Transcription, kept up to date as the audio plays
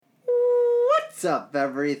What's up,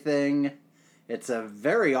 everything? It's a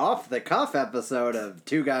very off-the-cuff episode of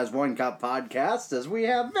Two Guys, One Cup podcast, as we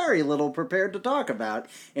have very little prepared to talk about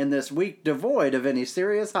in this week devoid of any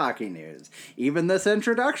serious hockey news. Even this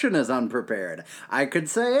introduction is unprepared. I could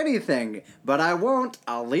say anything, but I won't.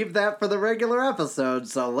 I'll leave that for the regular episode,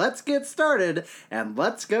 so let's get started, and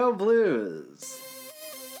let's go Blues!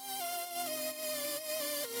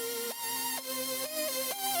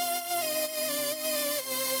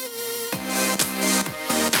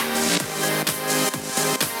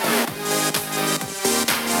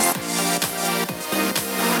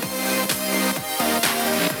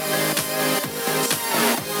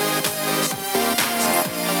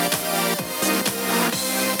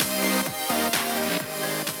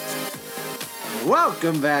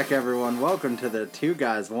 Welcome back, everyone. Welcome to the Two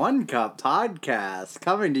Guys, One Cup podcast,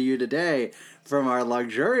 coming to you today from our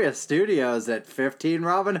luxurious studios at 15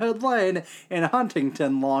 Robin Hood Lane in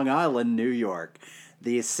Huntington, Long Island, New York.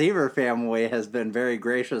 The Seaver family has been very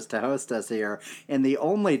gracious to host us here in the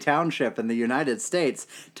only township in the United States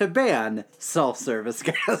to ban self-service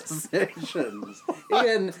gas stations.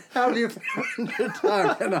 Ian, how have you found your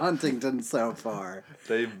time in Huntington so far?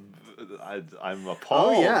 I'm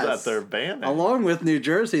appalled that they're banning. Along with New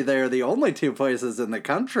Jersey, they are the only two places in the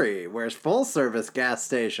country where full-service gas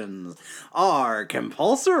stations are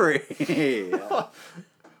compulsory.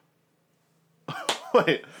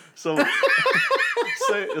 Wait, so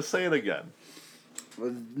say it again.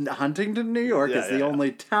 Huntington, New York is the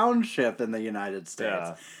only township in the United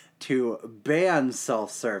States to ban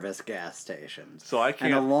self-service gas stations. So I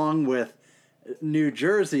can't... And along with New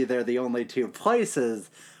Jersey, they're the only two places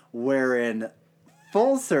wherein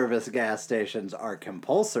full-service gas stations are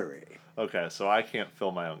compulsory. Okay, so I can't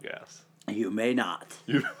fill my own gas. You may not.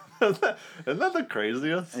 Isn't that the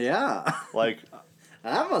craziest? Yeah. Like...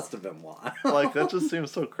 That must have been why. Like, that just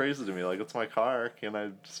seems so crazy to me. Like, it's my car. Can't I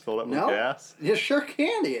just fill it up with gas? You sure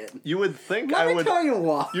can, Ian. You would think Let me tell you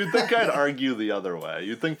why. You'd think I'd argue the other way.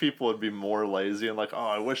 You'd think people would be more lazy and like, oh,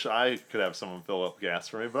 I wish I could have someone fill up gas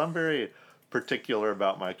for me. But I'm very particular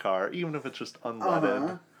about my car, even if it's just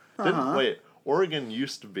unleaded. Wait, Oregon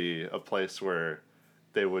used to be a place where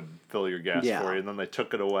they would fill your gas for you, and then they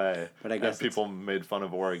took it away. But I guess people made fun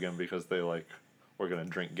of Oregon because they were going to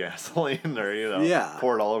drink gasoline or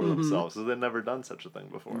pour it all over themselves. So they'd never done such a thing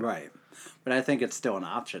before. Right, but I think it's still an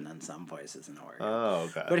option in some places in Oregon. Oh,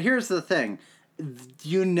 okay. But here's the thing.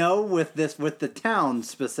 With the town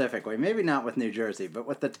specifically, maybe not with New Jersey, but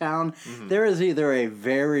with the town, there is either a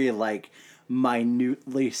very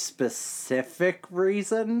minutely specific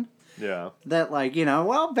reason that back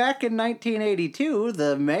in 1982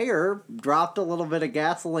 the mayor dropped a little bit of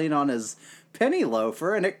gasoline on his penny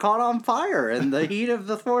loafer and it caught on fire in the heat of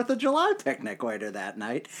the 4th of July picnic later that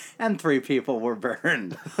night and 3 people were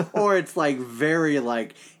burned. Or it's very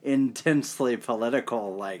intensely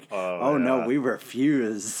political, no, we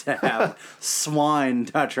refuse to have swine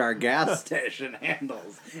touch our gas station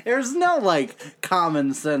handles. There's no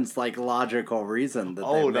common sense logical reason that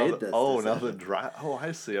they made this decision.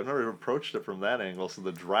 I see. I've never approached it from that angle. So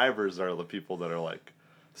the drivers are the people that are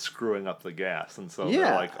screwing up the gas, and so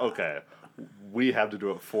they're okay, we have to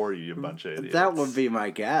do it for you, you bunch of idiots. That would be my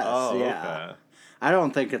guess. Okay. I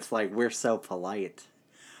don't think it's we're so polite.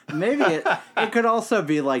 Maybe it could also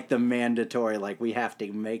be the mandatory, we have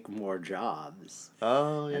to make more jobs.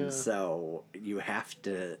 Oh, yeah. And so you have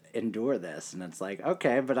to endure this. And it's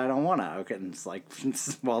okay, but I don't want to. Okay, and it's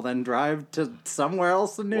well, then drive to somewhere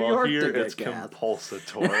else in New York here to get it's gas.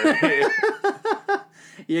 Compulsory.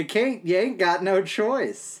 You ain't got no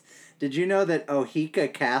choice. Did you know that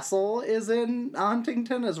Oheka Castle is in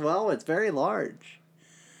Huntington as well? It's very large.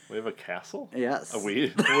 We have a castle? Yes. We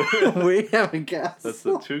have a castle. That's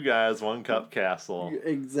the Two Guys, One Cup castle.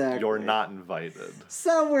 Exactly. You're not invited.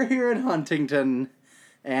 So we're here in Huntington,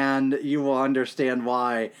 and you will understand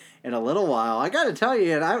why in a little while. I got to tell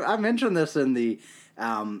you, and I mentioned this in the...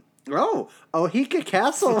 Oheka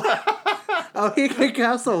Castle. Oheka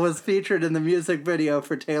Castle was featured in the music video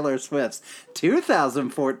for Taylor Swift's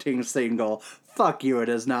 2014 single, Fuck You, It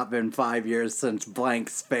Has Not Been 5 Years Since Blank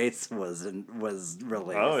Space was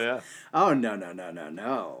released. Oh, yeah. Oh,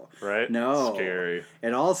 no. Right? No. Scary.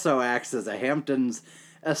 It also acts as a Hamptons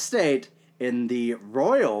estate in the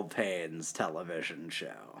Royal Pains television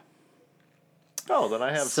show. Oh, then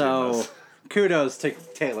I have seen this. Kudos to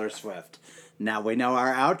Taylor Swift. Now we know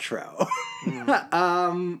our outro.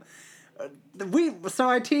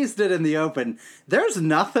 I teased it in the open. There's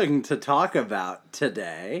nothing to talk about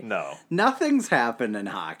today. No. Nothing's happened in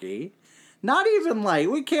hockey. Not even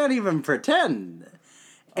we can't even pretend.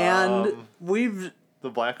 And we've The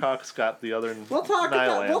Blackhawks got the other We'll talk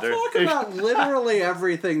Nylander. about literally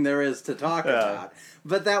everything there is to talk about.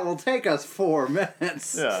 But that will take us 4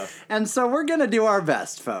 minutes. Yeah. And so we're going to do our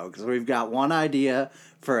best, folks. We've got one idea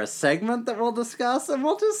for a segment that we'll discuss, and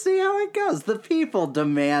we'll just see how it goes. The people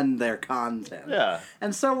demand their content. Yeah.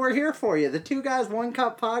 And so we're here for you. The Two Guys, One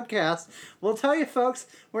Cup podcast. We'll tell you, folks,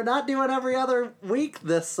 we're not doing every other week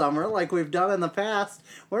this summer like we've done in the past.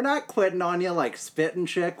 We're not quitting on you like Spittin'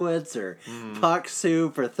 Chicklets or Puck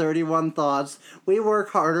Soup or 31 Thoughts. We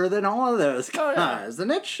work harder than all of those guys.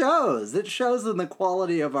 And it shows. It shows in the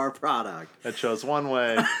quality of our product. It shows one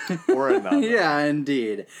way or another. Yeah,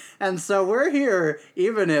 indeed. And so we're here,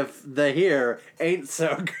 even if the here ain't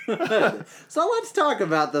so good. So let's talk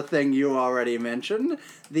about the thing you already mentioned.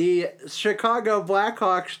 The Chicago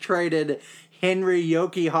Blackhawks traded Henry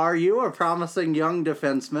Jokiharju, a promising young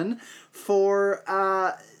defenseman, for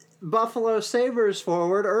Buffalo Sabres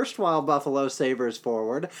forward, erstwhile Buffalo Sabres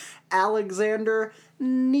forward, Alexander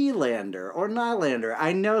Nylander, or Nylander.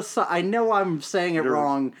 I know I'm saying it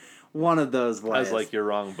wrong one of those ways. I was like, you're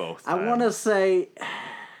wrong both times. I want to say...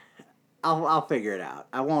 I'll figure it out.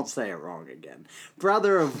 I won't say it wrong again.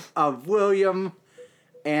 Brother of William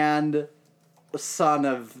and son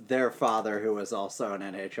of their father, who was also an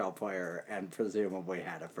NHL player and presumably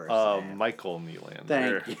had a first name. Michael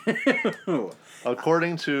Nylander. Thank you.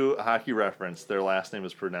 According to Hockey Reference, their last name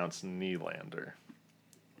is pronounced Nylander.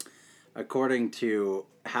 According to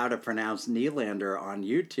how to pronounce Nylander on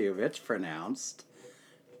YouTube, it's pronounced...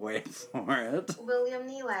 Wait for it. William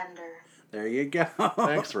Nylander. There you go.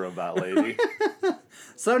 Thanks, robot lady.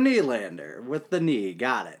 So Nylander, with the knee,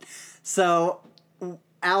 got it. So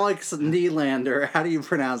Alex Nylander, how do you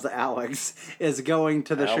pronounce Alex, is going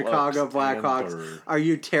to the Alex Chicago Blackhawks. Nylander. Are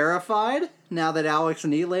you terrified now that Alex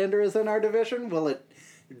Nylander is in our division? Will it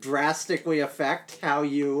drastically affect how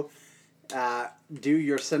you do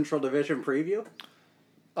your Central Division preview?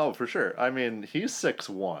 Oh, for sure. I mean, he's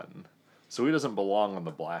 6'1", so he doesn't belong on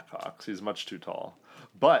the Blackhawks. He's much too tall.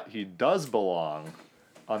 But he does belong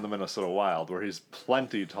on the Minnesota Wild, where he's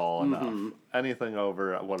plenty tall enough. Anything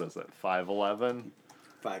over, what is it, 5'11"?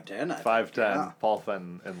 5'10", 5'10", yeah. Paul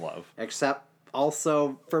Fenn in love. Except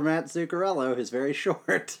also for Matt Zuccarello, who's very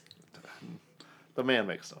short. The man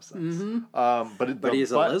makes no sense. But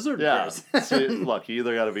he's a lizard person. See, look, you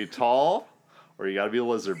either got to be tall or you got to be a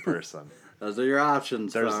lizard person. Those are your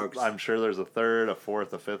options, folks. I'm sure there's a third, a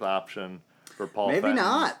fourth, a fifth option for Paul Fenn. Maybe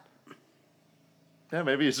not. Yeah,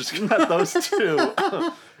 maybe he's just got those two.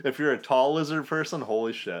 If you're a tall lizard person,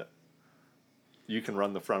 holy shit. You can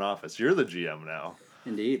run the front office. You're the GM now.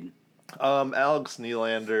 Indeed. Alex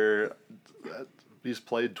Nylander, he's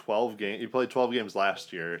played 12 games. He played 12 games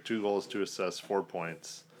last year. 2 goals, 2 assists, 4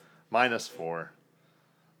 points. -4.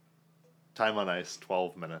 Time on ice,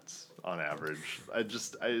 12 minutes on average.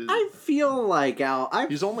 I feel like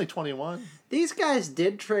he's only 21. These guys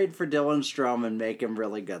did trade for Dylan Strome and make him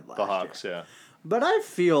really good last The Hawks, year. yeah. But I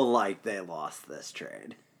feel like they lost this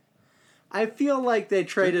trade. I feel like they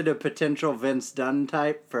traded a potential Vince Dunn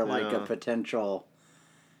type for like a potential,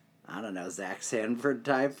 I don't know, Zach Sanford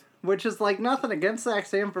type. Which is like nothing against Zach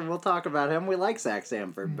Sanford. We'll talk about him. We like Zach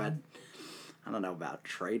Sanford, but I don't know about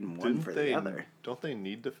trading one for the other. Don't they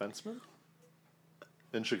need defensemen?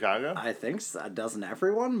 In Chicago? I think so. Doesn't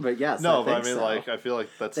everyone? But yes, no, I but I think mean, so. like, I feel like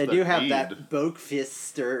that's They the do have need. that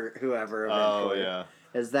Bokvist or whoever. Oh, eventually. yeah.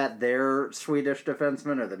 Is that their Swedish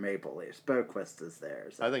defenseman or the Maple Leafs? Bokvist is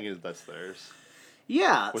theirs. I think that's theirs.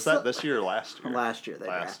 Yeah. Was that this year or last year? Last year they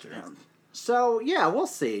drafted him. So, yeah, we'll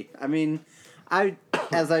see. I mean,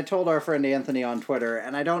 as I told our friend Anthony on Twitter,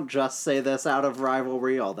 and I don't just say this out of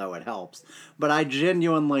rivalry, although it helps, but I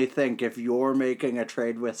genuinely think if you're making a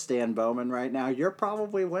trade with Stan Bowman right now, you're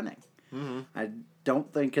probably winning. Mm-hmm. I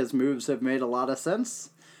don't think his moves have made a lot of sense.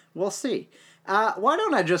 We'll see. Why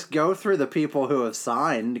don't I just go through the people who have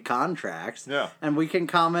signed contracts, and we can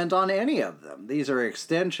comment on any of them. These are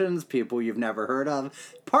extensions, people you've never heard of.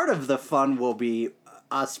 Part of the fun will be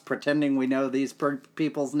us pretending we know these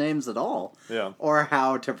people's names at all, or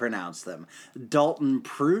how to pronounce them. Dalton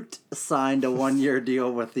Prout signed a 1-year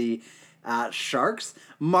deal with the Sharks.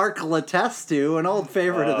 Mark Letestu, an old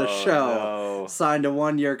favorite of the show, signed a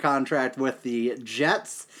 1-year contract with the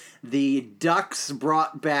Jets. The Ducks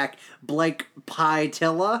brought back Blake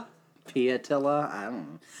Piatila. I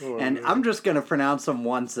don't know. And I'm just going to pronounce them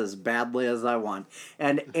once as badly as I want.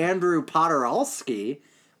 And Andrew Podorowski,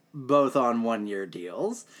 both on 1-year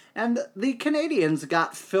deals. And the Canadians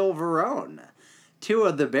got Phil Verone. 2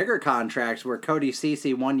 of the bigger contracts were Cody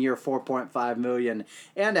Ceci, 1 year, $4.5 million,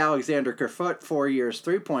 and Alexander Kerfoot, 4 years,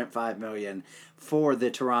 $3.5 million for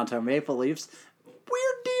the Toronto Maple Leafs.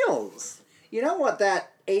 Weird deals. You know what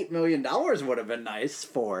that $8 million would have been nice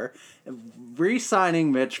for?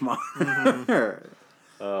 Re-signing Mitch Marner.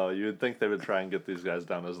 Oh, you would think they would try and get these guys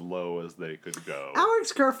down as low as they could go.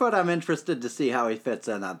 Alex Kerfoot, I'm interested to see how he fits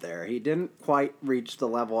in out there. He didn't quite reach the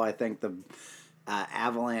level I think the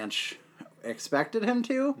Avalanche expected him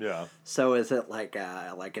to. Yeah. So is it like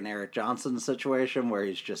an Eric Johnson situation where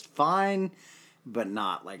he's just fine, but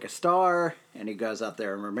not like a star, and he goes out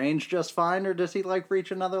there and remains just fine, or does he like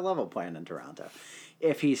reach another level playing in Toronto?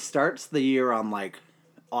 If he starts the year on like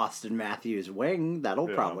Austin Matthews' wing, that'll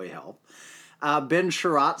probably help. Ben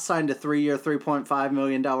Sherratt signed a 3-year, $3.5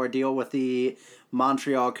 million deal with the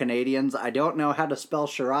Montreal Canadiens. I don't know how to spell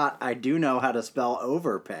Sherratt. I do know how to spell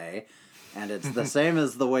overpay, and it's the same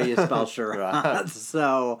as the way you spell Sherratt.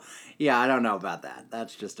 So, yeah, I don't know about that.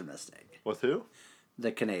 That's just a mistake. With who?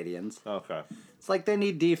 The Canadiens. Okay. It's like they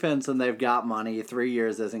need defense and they've got money. 3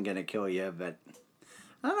 years isn't going to kill you, but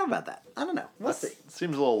I don't know about that. I don't know. We'll see.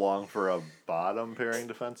 Seems a little long for a bottom pairing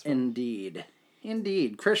defenseman.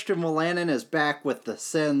 Indeed. Christian Wolanin is back with the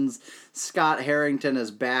Sens. Scott Harrington is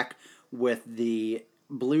back with the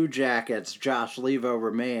Blue Jackets. Josh Levo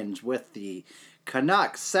remains with the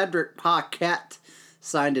Canucks. Cedric Paquette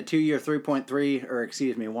signed a 2-year,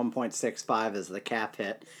 1.65 is the cap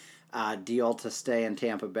hit deal to stay in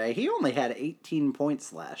Tampa Bay. He only had 18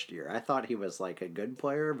 points last year. I thought he was like a good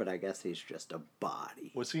player, but I guess he's just a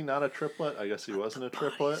body. Was he not a triplet? I guess he wasn't a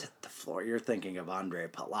triplet. He's at the floor. You're thinking of Andre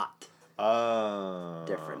Palat.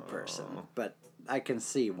 Different person, but I can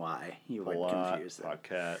see why you would confuse it.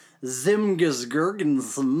 Zemgus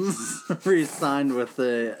Girgensons re-signed with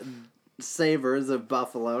the Sabres of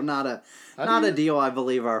Buffalo. Not a deal I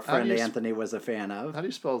believe our friend Anthony was a fan of. How do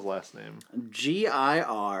you spell his last name?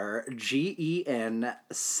 Girgen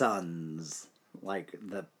Sons, like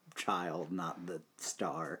the child, not the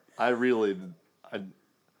star.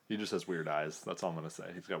 He just has weird eyes. That's all I'm going to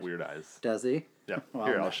say. He's got weird eyes. Does he? Yeah. Well,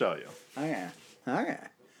 here, I'll show you. Okay.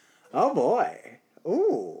 Oh, boy.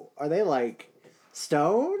 Ooh. Are they, like,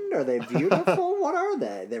 stoned? Are they beautiful? What are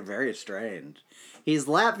they? They're very strange. He's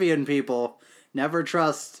Latvian, people. Never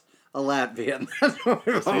trust a Latvian. That's what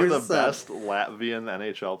we've Is he always the said. best Latvian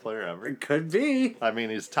NHL player ever? It could be. I mean,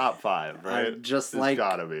 he's top 5, right? Just he's like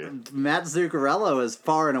gotta be. Matt Zuccarello is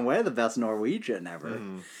far and away the best Norwegian ever.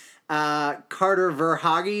 Carter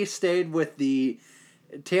Verhaeghe stayed with the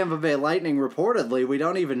Tampa Bay Lightning reportedly. We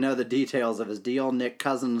don't even know the details of his deal. Nick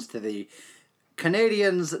Cousins to the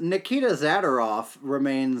Canadiens. Nikita Zadorov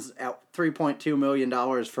remains at $3.2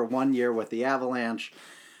 million for 1 year with the Avalanche.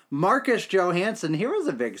 Marcus Johansson, here was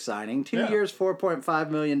a big signing. 2 years, $4.5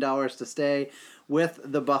 million to stay with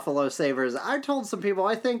the Buffalo Sabres. I told some people,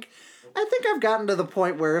 I think I've gotten to the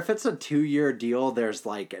point where if it's a 2-year deal, there's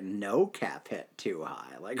like no cap hit too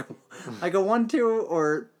high. Like a 1, 2,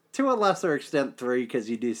 or to a lesser extent 3, because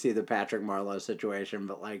you do see the Patrick Marleau situation.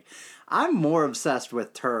 But like, I'm more obsessed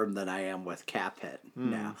with term than I am with cap hit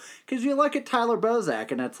now. Because you look at Tyler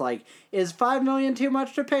Bozak and it's like, is $5 million too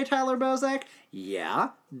much to pay Tyler Bozak? Yeah.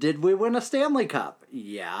 Did we win a Stanley Cup?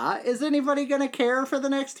 Yeah. Is anybody going to care for the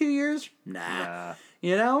next 2 years? Nah.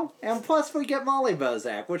 You know? And plus we get Molly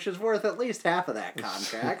Bozak, which is worth at least half of that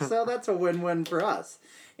contract. So that's a win-win for us.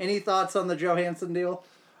 Any thoughts on the Johansson deal?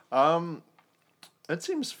 It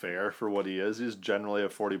seems fair for what he is. He's generally a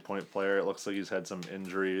 40-point player. It looks like he's had some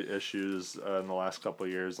injury issues in the last couple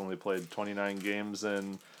of years. Only played 29 games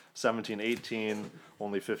in 17-18.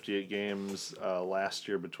 Only 58 games last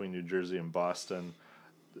year between New Jersey and Boston.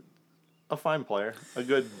 A fine player. A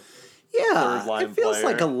good... Yeah, it feels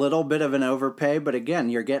like a little bit of an overpay, but again,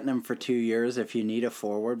 you're getting him for 2 years. If you need a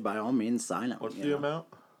forward, by all means, sign him. What's the amount?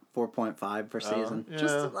 4.5 per season. Yeah.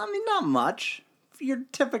 Just, I mean, not much. Your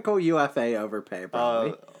typical UFA overpay,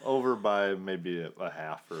 probably. Over by maybe a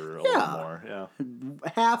half or a little more. Yeah,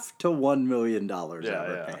 half to $1 million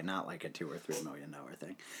overpay, not like a $2 or $3 million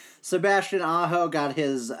thing. Sebastian Aho got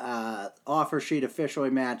his offer sheet officially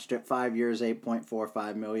matched at 5 years,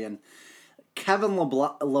 $8.45 million. Kevin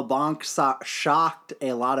LeBlanc shocked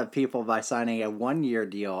a lot of people by signing a 1-year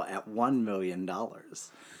deal at $1 million.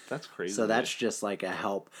 That's crazy. So that's just like a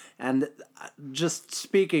help. And just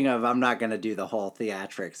speaking of, I'm not going to do the whole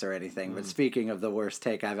theatrics or anything, but speaking of the worst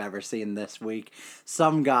take I've ever seen this week,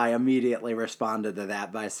 some guy immediately responded to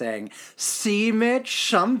that by saying, "See, Mitch,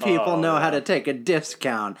 some people know how to take a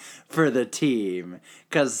discount for the team."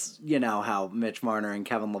 Because you know how Mitch Marner and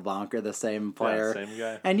Kevin LeBlanc are the same player. Yeah, same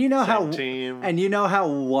guy. And you know same team. And you know how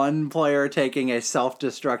one player taking a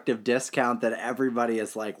self-destructive discount that everybody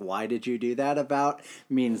is like, "Why did you do that?" about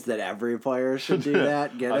means that every player should do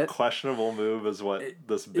that. Get it? A questionable move is what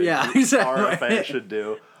this big exactly. RFA should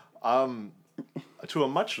do. to a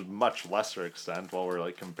much lesser extent, while we're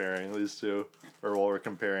like comparing these two, or while we're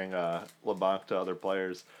comparing LeBlanc to other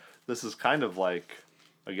players, this is kind of like,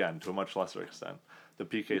 again, to a much lesser extent, the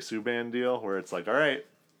PK Subban deal, where it's like, all right,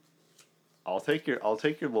 I'll take your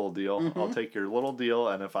little deal. I'll take your little deal,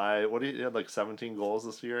 and if he had like 17 goals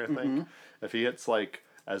this year, I think. If he hits, like,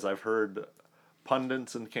 as I've heard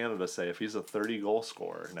pundits in Canada say, if he's a 30-goal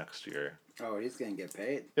scorer next year. Oh, he's going to get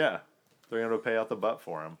paid. Yeah. They're going to pay out the butt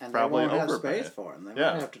for him. And probably they won't overpay. have space for him. They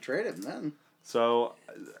might have to trade him then. So,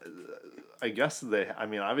 I guess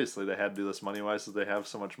obviously they had to do this money-wise, so they have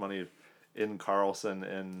so much money in Carlson,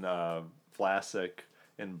 in Vlasic,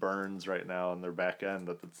 in Burns right now in their back end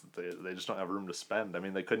that they just don't have room to spend. I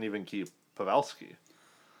mean, they couldn't even keep Pavelski.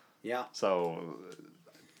 Yeah. So,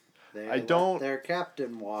 their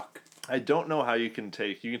captain walk. I don't know how you can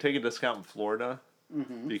take a discount in Florida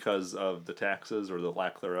because of the taxes or the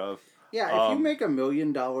lack thereof. Yeah, if you make $1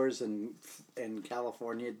 million in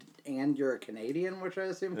California and you're a Canadian, which I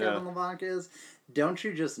assume Kevin LeBlanc is, don't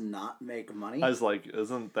you just not make money? I was like,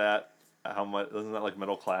 isn't that how much? Isn't that like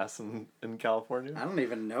middle class in California? I don't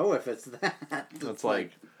even know if it's that. It's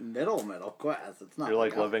like middle class. It's not. You're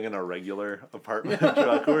like living in a regular apartment. You're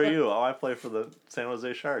like, who are you? Oh, I play for the San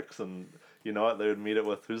Jose Sharks, and you know what? They would meet it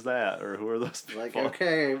with, who's that, or who are those people? Like,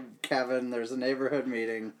 okay, Kevin, there's a neighborhood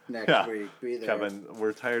meeting next week. Be there. Kevin,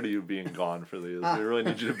 we're tired of you being gone for these. We really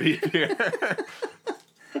need you to be here.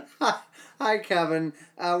 Hi, Kevin.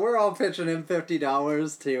 We're all pitching in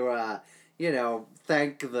 $50 to,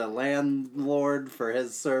 thank the landlord for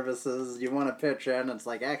his services. You want to pitch in? It's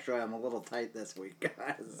like, actually, I'm a little tight this week,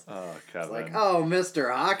 guys. Oh, Kevin. It's like, oh,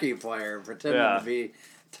 Mr. Hockey Player pretending to be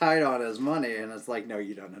tight on his money, and it's like, no,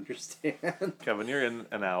 you don't understand. Kevin, you're in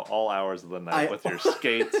and out all hours of the night with your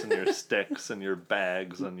skates and your sticks and your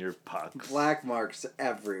bags and your pucks. Black marks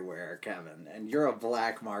everywhere, Kevin, and you're a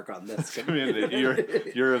black mark on this community.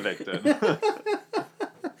 You're evicted.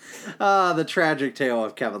 The tragic tale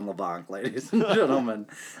of Kevin LeBlanc, ladies and gentlemen.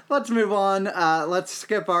 Let's move on. Let's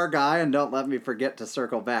skip our guy, and don't let me forget to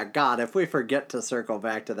circle back. God, if we forget to circle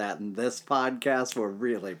back to that in this podcast, we're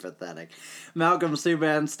really pathetic. Malcolm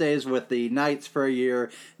Subban stays with the Knights for a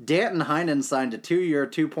year. Danton Heinen signed a 2-year,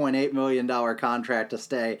 $2.8 million contract to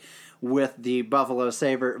stay with the Buffalo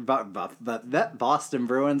Boston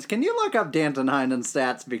Bruins. Can you look up Danton Heinen's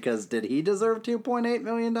stats, because did he deserve $2.8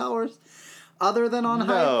 million? Other than on hype?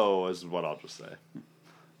 No, is what I'll just say.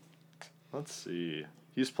 Let's see.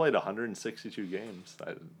 He's played 162 games.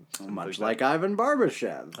 Much like Ivan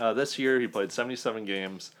Barbashev. This year, he played 77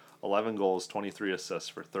 games, 11 goals, 23 assists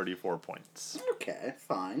for 34 points. Okay,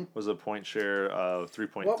 fine. Was a point share of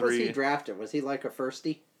 3.3. What was he drafted? Was he like a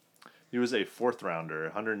firstie? He was a 4th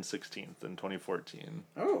rounder, 116th in 2014.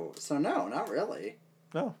 Oh, so no, not really.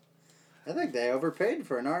 No. I think they overpaid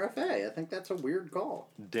for an RFA. I think that's a weird call.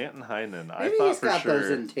 Danton Heinen, Maybe he's got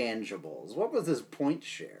those intangibles. What was his point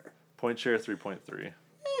share? Point share 3.3.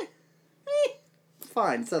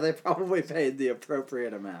 Fine, so they probably paid the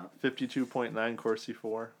appropriate amount. 52.9 Corsi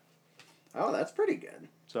 4. Oh, that's pretty good.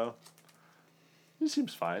 So, he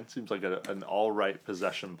seems fine. Seems like an all-right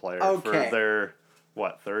possession player for their,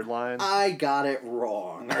 third line? I got it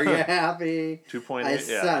wrong. Are you happy? 2.8, I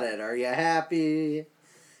said it. Are you happy?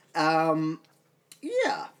 Yeah,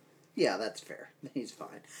 that's fair. He's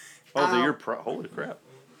fine. Oh, the year holy crap.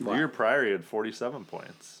 The year prior, he had 47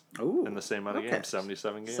 points. Ooh, in the same amount of games,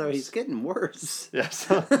 77 games. So he's getting worse. Yes.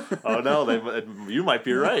 Oh, no, you might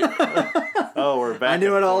be right. Oh, we're back. I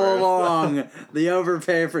knew it all along. The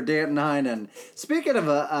overpay for Danton Heinen. Speaking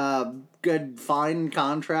of good, fine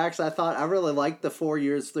contracts, I really liked the 4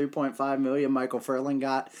 years, $3.5 million Michael Furlan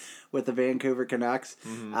got with the Vancouver Canucks.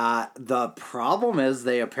 Mm-hmm. The problem is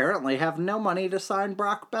they apparently have no money to sign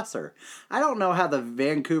Brock Besser. I don't know how the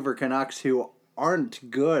Vancouver Canucks, who aren't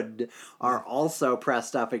good, are also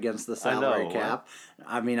pressed up against the salary cap.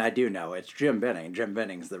 I mean, I do know. It's Jim Benning. Jim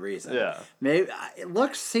Benning's the reason. Yeah. Maybe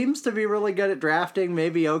seems to be really good at drafting,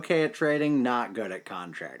 maybe okay at trading, not good at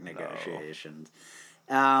contract negotiations.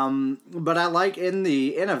 No. But I like in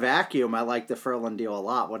a vacuum, I like the Furlan deal a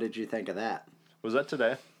lot. What did you think of that? Was that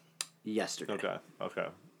today? Yesterday. Okay.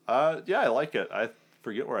 Yeah, I like it. I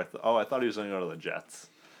forget where I thought he was going to go to the Jets.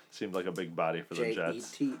 Seemed like a big body for the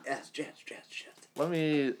Jets. Jets.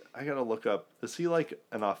 I gotta look up. Is he like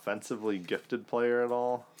an offensively gifted player at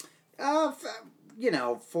all?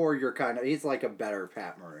 For your kind of, he's like a better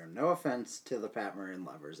Pat Maroon. No offense to the Pat Maroon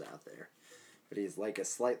lovers out there, but he's like a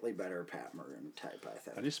slightly better Pat Maroon type, I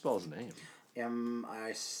think. How do you spell his name?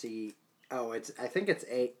 M-I-C. Oh, I think it's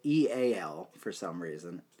E-A-L for some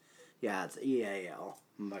reason. Yeah, it's E-A-L.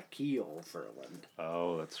 Michael Furlan.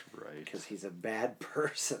 Oh, that's right. Because he's a bad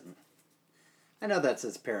person. I know that's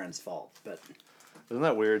his parents' fault, but Isn't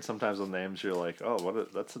that weird? Sometimes with names, you're like, oh,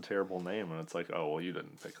 that's a terrible name. And it's like, oh, well, you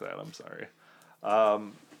didn't pick that. I'm sorry.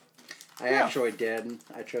 I actually did.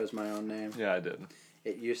 I chose my own name. Yeah, I did.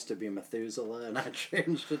 It used to be Methuselah, and I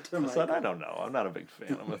changed it to I said, I don't know. I'm not a big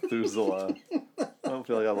fan of Methuselah. I don't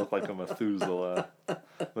feel like I look like a Methuselah.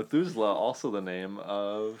 Methuselah, also the name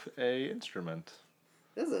of a instrument.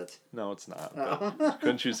 Is it? No, it's not. But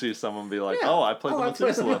couldn't you see someone be like, Yeah. oh, I played the I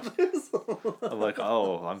played the Methuselah. I'm like,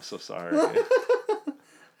 oh, I'm so sorry.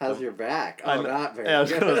 How's your back? Oh, not very Yeah, I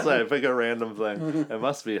was good. going to say, pick a random thing. It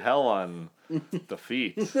must be hell on the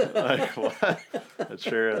feet. Like, what? It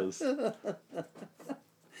sure is.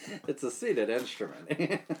 It's a seated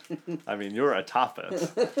instrument. I mean, you're a toppet.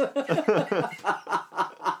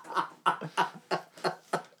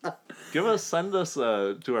 Send us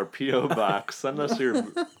to our P.O. box. Send us your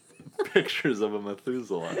pictures of a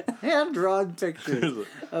Methuselah. Hand-drawn pictures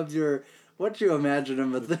of your... What you imagine a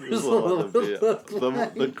Methuselah would look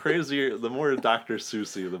like. The crazier, the more Dr.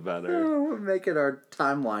 Seussy, the better. Oh, we'll make it our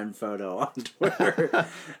timeline photo on Twitter.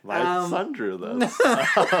 My son drew this.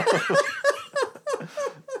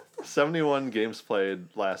 71 games played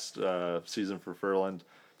last season for Furland.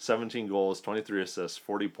 17 goals, 23 assists,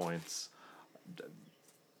 40 points.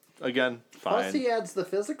 Again, fine. Plus he adds the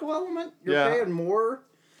physical element. You're paying more,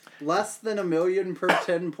 less than $1 million per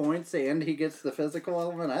 10 points, and he gets the physical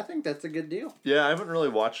element. I think that's a good deal. Yeah, I haven't really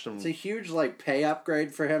watched him. It's a huge pay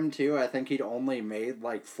upgrade for him too. I think he'd only made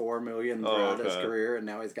 $4 million throughout his career, and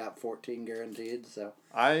now he's got 14 guaranteed. So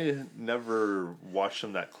I never watched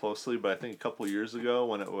him that closely, but I think a couple years ago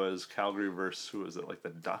when it was Calgary versus who was it, the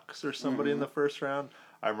Ducks or somebody in the first round,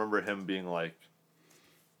 I remember him being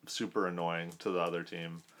super annoying to the other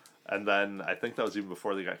team. And then I think that was even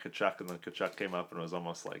before they got Tkachuk, and then Tkachuk came up and it was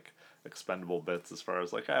almost like expendable bits as far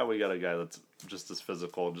as we got a guy that's just as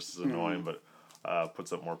physical, just as annoying, but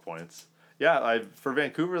puts up more points. Yeah, for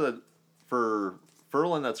Vancouver, for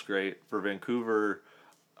Furlan, that's great. For Vancouver,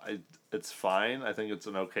 it's fine. I think it's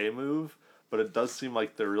an okay move, but it does seem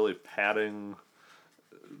like they're really padding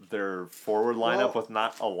their forward lineup with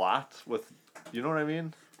not a lot. You know what I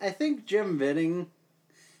mean? I think Jim Benning...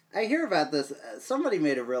 I hear about this. Somebody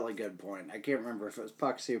made a really good point. I can't remember if it was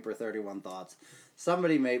Puck Soup or 31 Thoughts.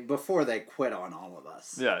 Somebody made, before they quit on all of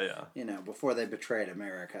us. Yeah. Before they betrayed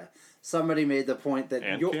America. Somebody made the point that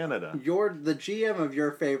Canada. The GM of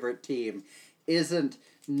your favorite team isn't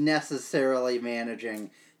necessarily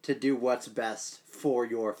managing to do what's best for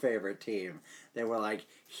your favorite team. They were like,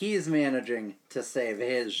 he's managing to save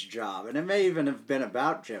his job. And it may even have been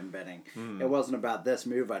about Jim Benning. It wasn't about this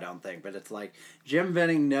move, I don't think. But it's like, Jim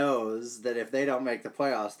Benning knows that if they don't make the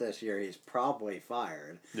playoffs this year, he's probably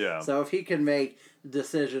fired. Yeah. So if he can make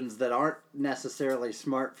decisions that aren't necessarily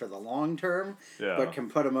smart for the long term, but can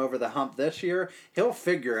put him over the hump this year, he'll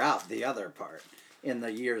figure out the other part in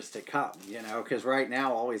the years to come. Because right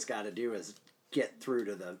now, all he's got to do is get through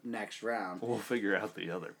to the next round. We'll figure out the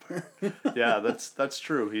other part. Yeah, that's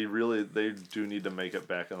true. They do need to make it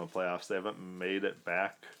back in the playoffs. They haven't made it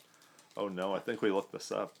back. Oh no, I think we looked this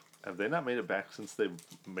up. Have they not made it back since they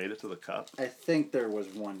made it to the Cup? I think there was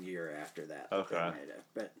 1 year after that. Okay. They made it,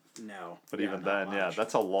 but no. But even then,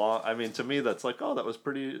 that's a long... I mean, to me, that's that was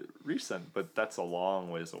pretty recent, but that's a long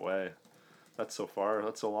ways away. That's so far.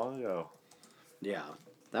 That's so long ago. Yeah.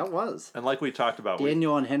 That was. And like we talked about...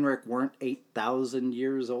 Daniel and Henrik weren't 8,000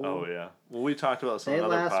 years old. Oh, yeah. Well, we talked about some other podcasts,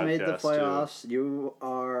 They last made the playoffs. Too. You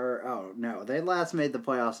are... Oh, no. They last made the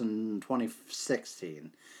playoffs in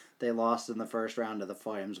 2016. They lost in the first round to the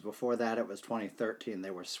Flames. Before that, it was 2013.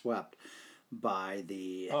 They were swept by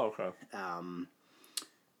the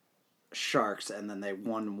Sharks, and then they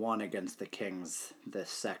won one against the Kings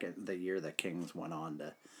the year the Kings went on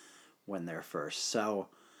to win their first. So...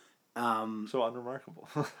 so unremarkable.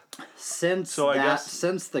 Since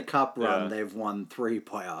the Cup run, they've won 3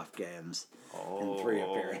 playoff games in 3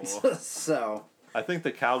 appearances. So I think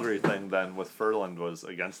the Calgary thing then with Furland was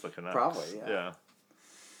against the Canucks. Probably, yeah.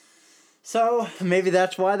 So maybe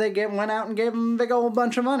that's why they went out and gave them a big old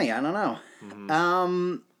bunch of money. I don't know.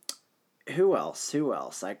 Mm-hmm. Who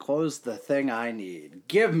else? I closed the thing I need.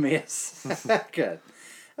 Give me a second.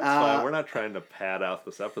 That's fine. We're not trying to pad out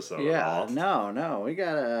this episode at all. No. We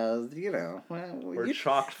gotta, we're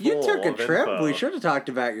chock full. You took a trip. Info. We should have talked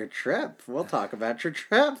about your trip. We'll talk about your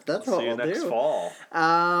trip. That's what we'll do. See you next fall.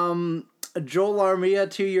 Joel Armia,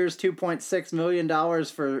 2 years, $2.6 million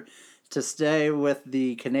to stay with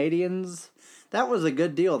the Canadians. That was a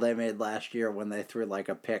good deal they made last year when they threw like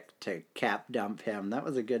a pick to cap dump him. That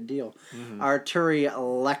was a good deal. Arturi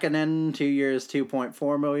Lehkonen, 2 years,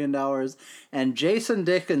 $2.4 million. And Jason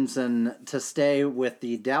Dickinson to stay with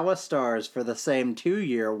the Dallas Stars for the same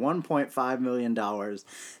 2-year, $1.5 million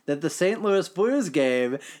that the St. Louis Blues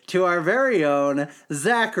gave to our very own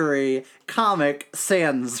Zachary Comic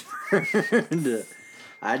Sandsford.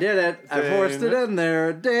 I did it. I forced it in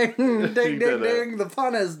there. Ding, ding, ding, ding. The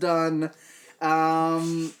pun is done.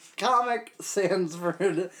 Comic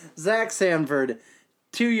Sanford, Zach Sanford,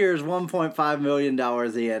 2 years, $1.5 million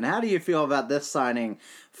in. How do you feel about this signing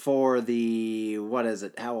for the, what is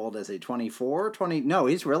it? How old is he? 24? 20? No,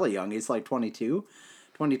 he's really young. He's like 22.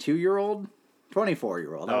 22-year-old?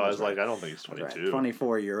 24-year-old. No, I was right. I don't think he's 22. Right.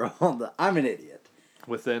 24-year-old. I'm an idiot.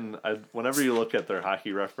 Whenever you look at their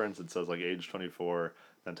hockey reference, it says like age 24.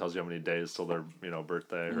 Then tells you how many days till their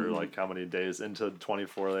birthday or like how many days into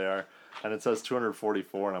 24 they are, and it says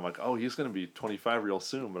 244, and I'm like, oh, he's gonna be 25 real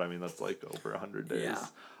soon, but I mean that's like over 100 days.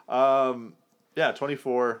 Yeah.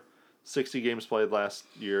 24, 60 games played last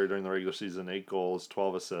year during the regular season, 8 goals,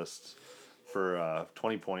 12 assists for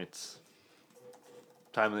 20 points.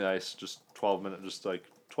 Time on the ice, just 12 minutes, just like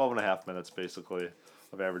 12 and a half minutes basically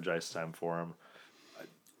of average ice time for him.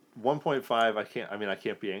 1.5, I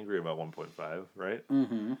can't be angry about 1.5, right?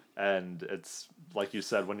 Mm-hmm. And it's like you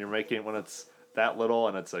said, when it's that little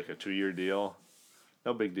and it's like a 2-year deal,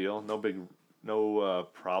 no big deal, no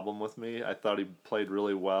problem with me. I thought he played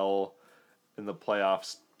really well in the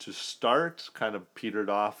playoffs to start, kind of petered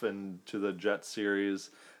off into the Jet series.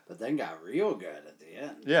 But then got real good at the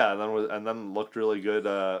end. Yeah, and then looked really good.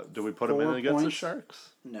 Did we put him in against the Sharks?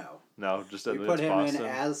 No, just we put him in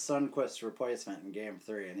as Sundqvist's replacement in Game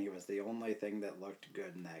 3, and he was the only thing that looked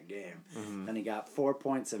good in that game. Mm-hmm. And he got 4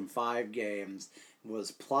 points in 5 games,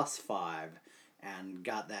 was +5, and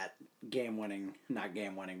got that not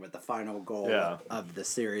game-winning, but the final goal of the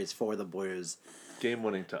series for the Blues.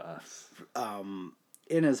 Game-winning to us.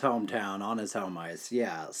 In his hometown, on his home ice,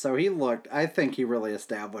 yeah. So I think he really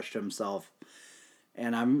established himself,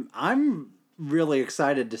 and I'm really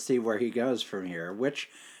excited to see where he goes from here, which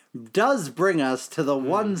does bring us to the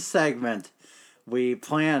one segment we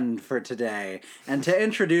planned for today. And to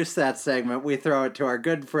introduce that segment, we throw it to our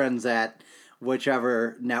good friends at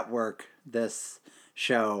whichever network this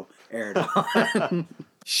show aired on.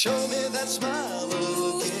 Show me that smile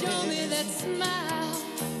again. Show me that smile.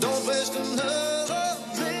 Don't waste another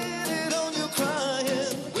minute on your crying.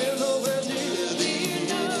 We're nowhere near the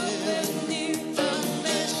end. The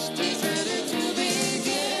best is ready to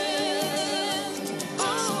begin.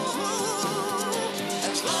 Oh,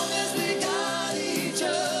 as long as we got each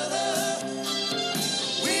other,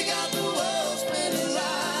 we got the world spinning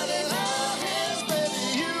right in our hands, baby,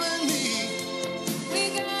 you and me. We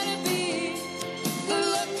gotta be the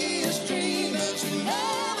luckiest dreamers who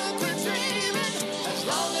never quit dreaming. As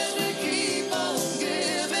long as we keep on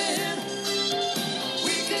giving,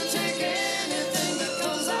 we can take anything that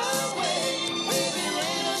comes our way. Baby,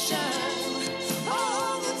 rain or shine,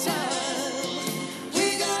 all the time. We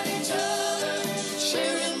got each other,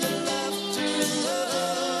 sharing the laughter and love.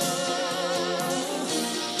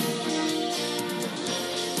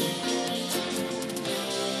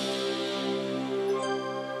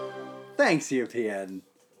 Thanks, UPN.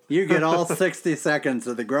 You get all 60 seconds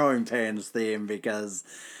of the Growing Pains theme because,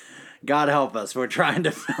 God help us, we're trying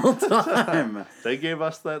to fill time. They gave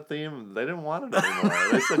us that theme. They didn't want it anymore.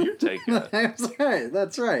 They said, you take it.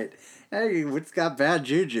 That's right. Hey, it's got bad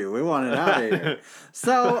juju. We want it out of here.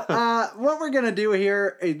 So, what we're going to do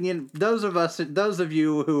here, those of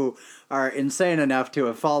you who are insane enough to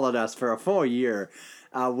have followed us for a full year,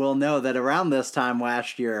 will know that around this time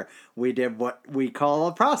last year, we did what we call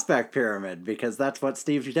a prospect pyramid, because that's what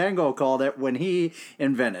Steve Dangle called it when he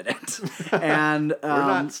invented it. And We're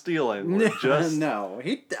not stealing. We're just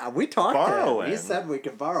we talked borrowing. to him. He said we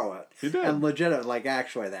could borrow it. He did. And legit,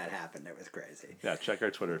 actually that happened. It was crazy. Yeah, check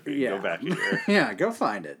our Twitter feed. Yeah. Go back here. Yeah, go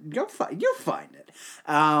find it. You'll find it.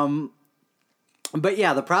 But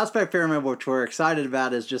yeah, the prospect pyramid, which we're excited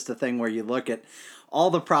about, is just a thing where you look at all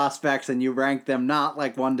the prospects and you rank them not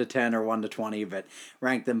like 1 to 10 or 1 to 20, but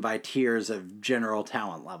rank them by tiers of general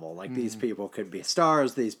talent level. Like these people could be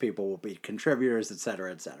stars, these people will be contributors,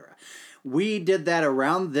 etc., etc. We did that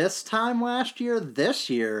around this time last year. This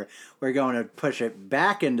year, we're going to push it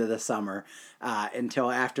back into the summer until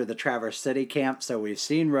after the Traverse City camp. So we've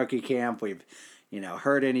seen rookie camp. We've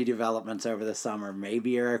heard any developments over the summer.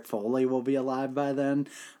 Maybe Eric Foley will be alive by then.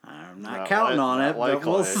 I'm not counting on it, but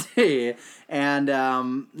we'll see.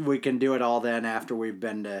 And we can do it all then after we've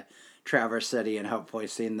been to Traverse City and hopefully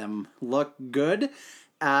seen them look good.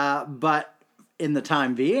 But in the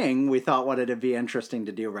time being, we thought what it'd be interesting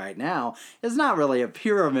to do right now is not really a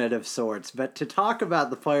pyramid of sorts, but to talk about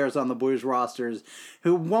the players on the Blues rosters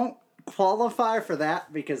who won't qualify for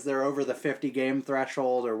that because they're over the 50 game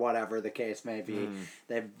threshold or whatever the case may be.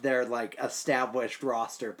 They're like established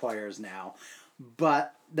roster players now,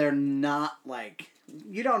 but they're not like,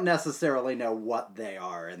 you don't necessarily know what they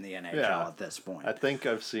are in the NHL at this point. I think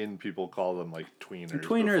I've seen people call them like tweeners.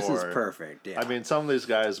 Tweeners before. is perfect. Yeah. I mean, some of these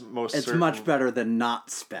guys, it's much better than not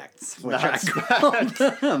specs, which I Not call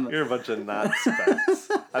them. You're a bunch of not specs.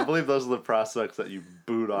 I believe those are the prospects that you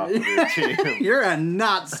boot off of your team. You're a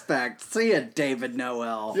not spec. See ya, David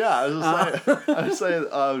Noel. Yeah, I was saying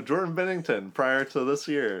Jordan Bennington prior to this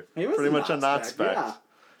year, He was pretty a much a not spec, spec. yeah.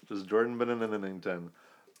 Just Jordan Bennington.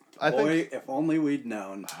 I Boy, think if only we'd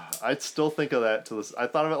known. I still think of that to this. I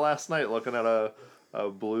thought of it last night looking at a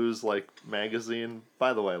Blues like magazine.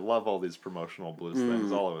 By the way, love all these promotional Blues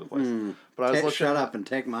things all over the place. But I was looking. Shut up and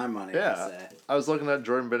take my money. I Yeah, say. I was looking at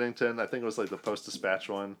Jordan Bennington. I think it was like the Post-Dispatch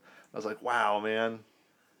one. I was like, wow, man,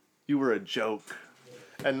 you were a joke,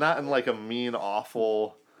 and not in like a mean,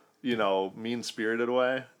 awful, mean-spirited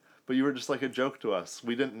way. But you were just like a joke to us.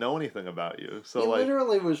 We didn't know anything about you. So He like,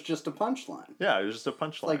 literally was just a punchline. yeah, it was just a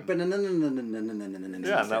punchline. Like,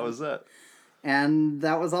 yeah, and that was it. And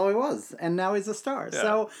that was all he was. And now he's a star. Yeah.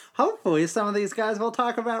 So hopefully some of these guys we'll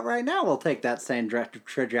talk about right now will take that same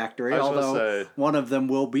trajectory. I was gonna Although say- one of them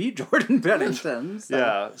will be Jordan Bennington. So.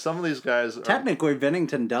 Yeah, some of these guys. Technically,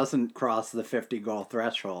 Bennington doesn't cross the 50 goal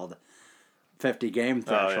threshold. 50 game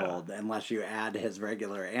Oh, yeah. threshold unless you add his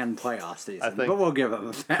regular and playoff season. think But we'll give him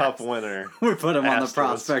a pass. Cup winner. We put him on the Asterisk.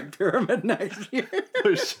 prospect pyramid next year.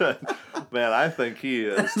 We should. Man, I think he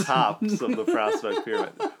is tops of the prospect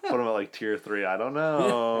pyramid. Put him at like tier 3. I don't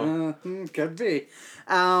know. Could be.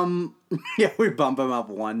 Yeah, we bump him up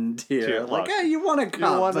one tier. Like, look, hey, you won a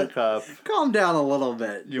cup. You won a but cup. Calm down a little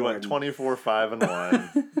bit. You went Jordan.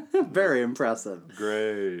 24-5-1. Very impressive.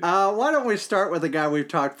 Great. Why don't we start with a guy we've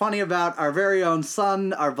talked plenty about, our very own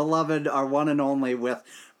son, our beloved, our one and only, with,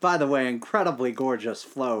 by the way, incredibly gorgeous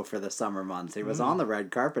flow for the summer months. He was on the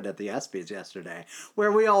red carpet at the ESPYs yesterday,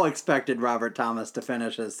 where we all expected Robert Thomas to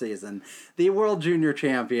finish his season. The World Junior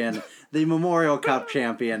Champion, the Memorial Cup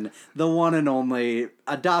champion, the one and only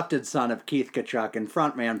adopted son of Keith Kachuk and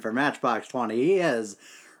frontman for Matchbox 20. He is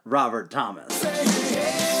Robert Thomas.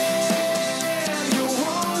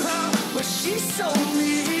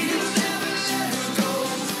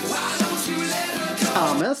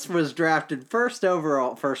 Thomas was drafted first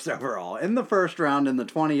overall in the first round in the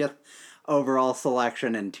 20th overall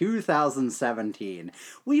selection in 2017.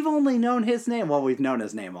 We've only known his name. Well, we've known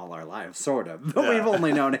his name all our lives, sort of. But we've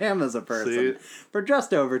only known him as a person for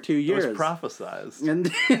just over 2 It years. was prophesized.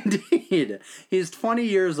 Indeed. He's 20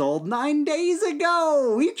 years old 9 days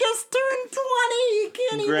ago. He just turned 20. He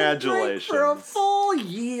can't even drink for a Congratulations. full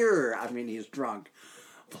year. I mean, he's drunk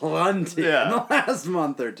plenty in the last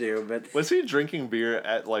month or two, but Was he drinking beer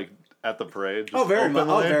at the parade? Just very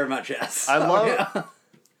openly? much, yes. I love. yeah.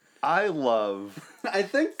 I love. I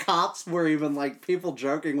think cops were even like people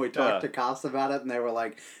jokingly talked Yeah. to cops about it, and they were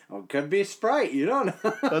like, "Oh, it could be Sprite. You don't know."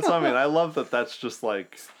 That's what I mean. I love that. That's just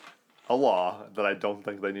like a law that I don't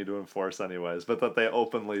think they need to enforce anyways, but that they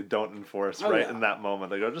openly don't enforce right in that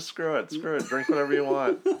moment. They go, just screw it, drink whatever you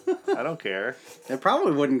want. I don't care. They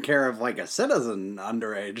probably wouldn't care if like a citizen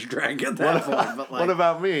underage drank at that point. But like, What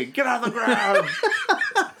about me? Get on the ground!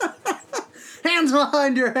 hands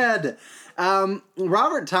behind your head.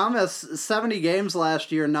 Robert Thomas, 70 games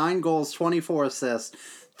last year, 9 goals, 24 assists,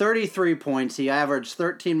 33 points. He averaged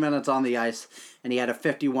 13 minutes on the ice, and he had a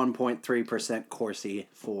 51.3% Corsi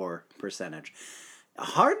for percentage.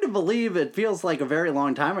 Hard to believe, it feels like a very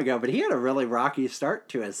long time ago, but he had a really rocky start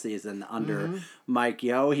to his season under Mike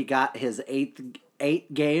Yeo. He got his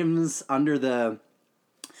eight games under the...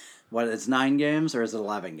 What, it's 9 games or is it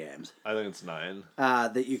 11 games? I think it's 9.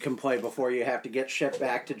 That you can play before you have to get shipped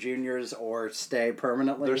back to juniors or stay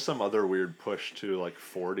permanently. There's some other weird push to like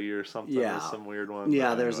 40 or something. Yeah. There's some weird one.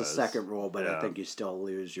 Yeah, but there's a anyways. second rule, but I Yeah. think you still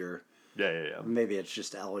lose your... Yeah. Maybe it's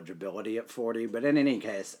just eligibility at 40, but in any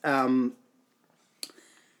case... and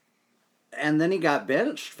then he got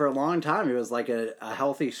benched for a long time. He was like a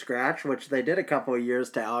healthy scratch, which they did a couple of years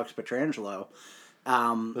to Alex Pietrangelo.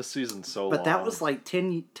 This season's so long. But that was like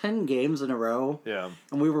 10 games in a row. Yeah.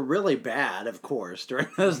 And we were really bad, of course, during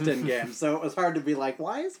those 10 games. So it was hard to be like,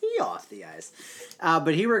 why is he off the ice?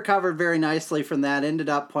 But he recovered very nicely from that. Ended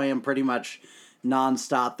up playing pretty much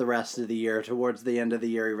nonstop the rest of the year. Towards the end of the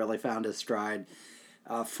year, he really found his stride.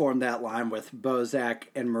 Formed that line with Bozak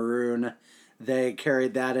and Maroon. they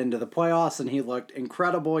carried that into the playoffs, and he looked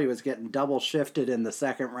incredible. He was getting double shifted in the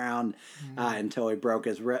second round until he broke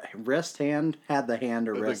his wrist hand, had the hand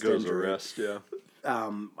or I wrist think it was a injury. wrist, yeah.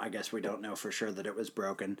 I guess we don't know for sure that it was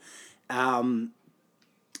broken.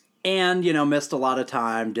 And, missed a lot of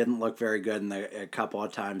time, didn't look very good in a couple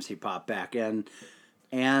of times he popped back in.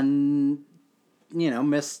 And,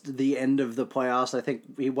 missed the end of the playoffs. I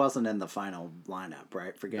think he wasn't in the final lineup,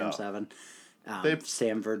 right, for Game No. 7. They-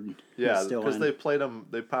 Stanford Yeah, was still because in. they played him,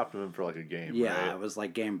 they popped him in for like a game, Yeah, right? it was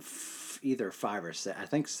like game either 5 or 6. I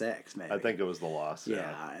think 6, maybe. I think it was the loss,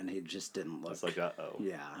 Yeah, and he just didn't look. It's like, uh-oh.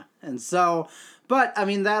 Yeah, and so, but I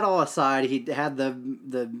mean, that all aside, he had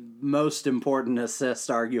the most important assist,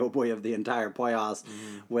 arguably, of the entire playoffs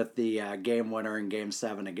with the game winner in Game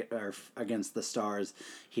 7 against the Stars.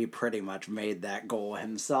 He pretty much made that goal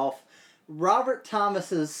himself. Robert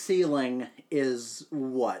Thomas's ceiling is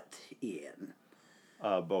what, Ian?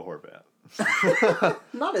 Bo Horvat.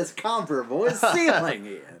 Not as comparable as ceiling,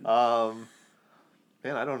 Ian.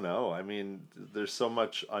 Man, I don't know. I mean, there's so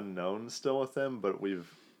much unknown still with him, but we've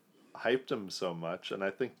hyped him so much, and I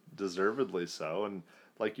think deservedly so. And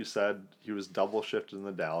like you said, he was double shifted in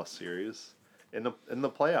the Dallas series. In the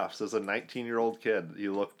playoffs, as a 19-year-old kid, he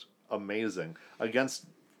looked amazing against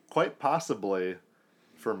quite possibly,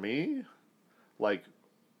 for me, like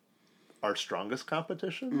our strongest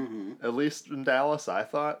competition, at least in Dallas, I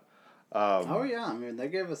thought. Oh yeah, I mean they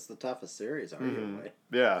gave us the toughest series, arguably.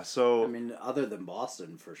 Yeah, so I mean, other than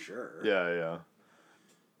Boston, for sure. yeah.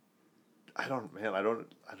 I don't.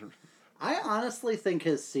 I honestly think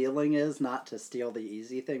his ceiling is, not to steal the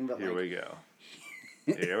easy thing, but Here like we go.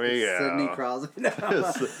 Here we go. Sidney Crosby. No.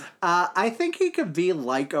 I think he could be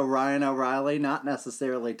like a Ryan O'Reilly, not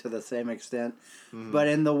necessarily to the same extent, but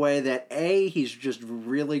in the way that A, he's just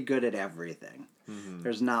really good at everything.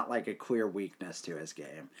 There's not like a clear weakness to his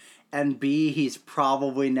game. And B, he's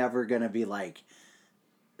probably never going to be like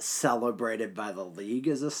celebrated by the league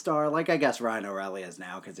as a star. Like I guess Ryan O'Reilly is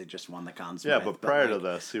now because he just won the Conn Smythe. Yeah, but prior to like,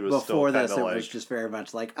 this, he was before still this, kind it of was like just very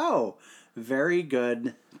much like, oh, very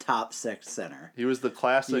good top 6 center. he was the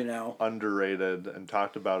classic you know? underrated and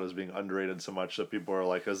talked about as being underrated so much that people are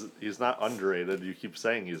like, he's not underrated. You keep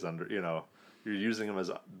saying he's you're using him as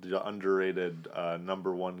the underrated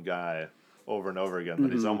number one guy over and over again.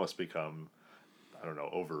 That he's almost become, I don't know,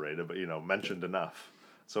 overrated, but mentioned enough.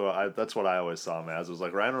 So that's what I always saw him as. It was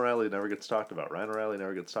like Ryan O'Reilly never gets talked about. Ryan O'Reilly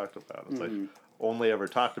never gets talked about. It's like only ever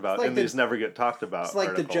talked about, like and the- these never get talked about. It's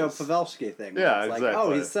like the Joe articles. Pavelski thing. where Yeah, it's like, exactly.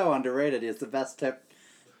 oh, he's so underrated. He's the best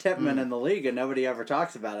tipman in the league, and nobody ever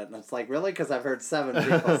talks about it. And it's like, really? Because I've heard 7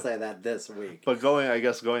 people say that this week. But going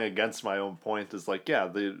against my own point is like, yeah,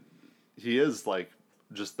 he is like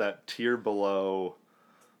just that tier below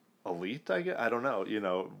elite, I guess. I don't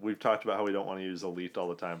know. We've talked about how we don't want to use elite all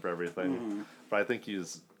the time for everything, but I think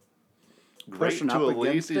he's great Pushing to up elite.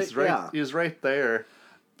 against He's it, right. yeah. He's right there.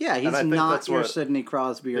 Yeah, he's And I think not that's your what- Sidney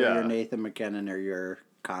Crosby or Yeah. your Nathan McKinnon or your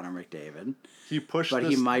Connor McDavid. He pushed, But he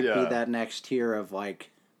this- might yeah. be that next tier of like,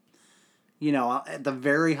 at the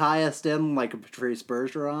very highest end, like a Patrice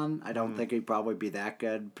Bergeron. I don't think he'd probably be that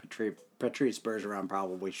good. Patrice Bergeron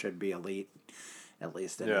probably should be elite, at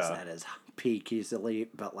least at his peak. He's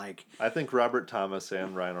elite, but like, I think Robert Thomas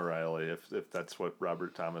and Ryan O'Reilly, if that's what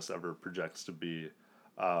Robert Thomas ever projects to be,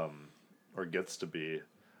 or gets to be,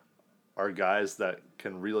 are guys that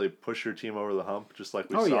can really push your team over the hump, just like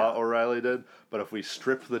we saw yeah. O'Reilly did. But if we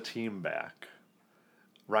strip the team back,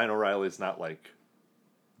 Ryan O'Reilly's not like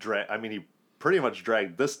he pretty much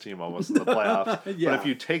dragged this team almost in the playoffs. Yeah. But if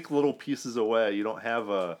you take little pieces away, you don't have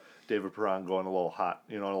a David Perron going a little hot,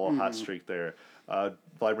 a little hot streak there.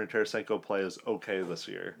 Vladimir Tarasenko plays okay this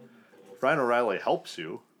year. Ryan O'Reilly helps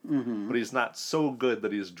you, but he's not so good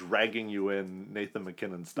that he's dragging you in Nathan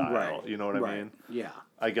McKinnon style. right, You know what I right, mean? Yeah.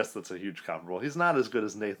 I guess that's a huge comparable. He's not as good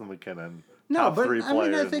as Nathan McKinnon. No, top but 3 I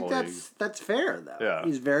player mean, I in think the league. that's fair though. Yeah.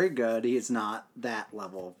 He's very good. He's not that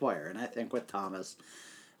level of player, and I think with Thomas,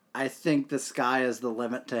 I think the sky is the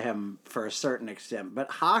limit to him for a certain extent.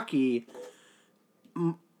 But hockey,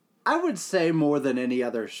 I would say more than any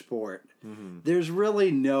other sport, there's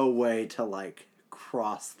really no way to like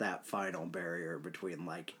cross that final barrier between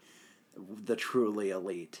like the truly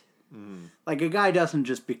elite. Like a guy doesn't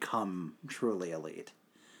just become truly elite.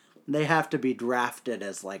 They have to be drafted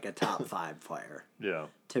as like a top 5 player Yeah.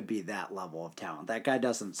 to be that level of talent. That guy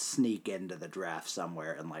doesn't sneak into the draft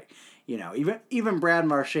somewhere and like, even Brad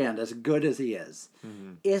Marchand, as good as he is,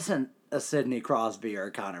 isn't a Sidney Crosby or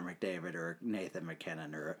a Connor McDavid or Nathan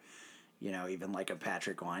McKinnon or, even like a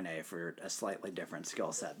Patrick Laine for a slightly different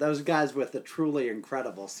skill set. Those guys with the truly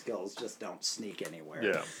incredible skills just don't sneak anywhere.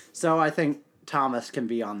 Yeah. So I think Thomas can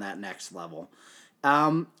be on that next level.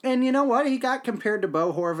 And you know what? He got compared to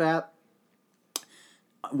Bo Horvat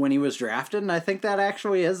when he was drafted, and I think that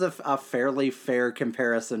actually is a fairly fair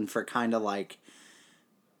comparison for kind of like,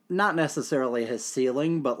 not necessarily his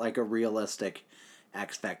ceiling, but like a realistic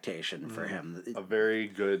expectation for him. A very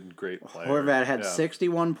good, great player. Horvat had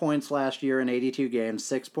 61 points last year in 82 games,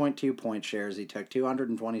 6.2 point shares. He took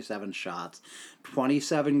 227 shots,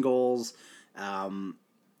 27 goals.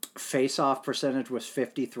 Face-off percentage was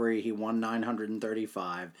 53. He won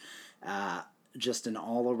 935. Just an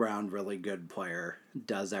all-around really good player.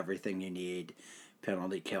 Does everything you need.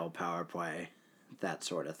 Penalty kill, power play, that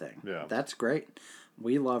sort of thing. Yeah. That's great.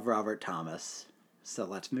 We love Robert Thomas. So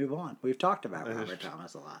let's move on. We've talked about Robert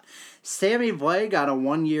Thomas a lot. Sammy Blais got a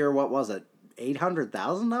 1 year, what was it,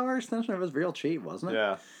 $800,000 extension? It was real cheap, wasn't it?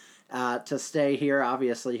 Yeah. To stay here.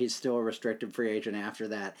 Obviously, he's still a restricted free agent after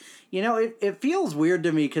that. You know, it feels weird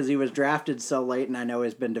to me because he was drafted so late, and I know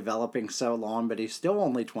he's been developing so long, but he's still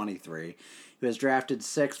only 23. He was drafted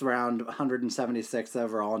 6th round, 176th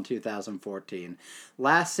overall in 2014.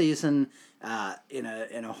 Last season, in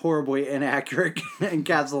a horribly inaccurate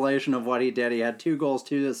encapsulation of what he did, he had 2 goals,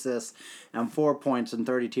 2 assists, and 4 points in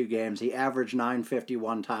 32 games. He averaged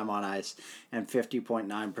 .951 time on ice and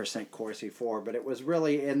 50.9% Corsi for, but it was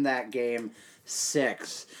really in that game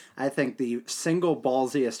 6. I think the single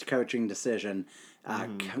ballsiest coaching decision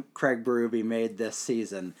Craig Berube made this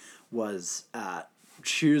season was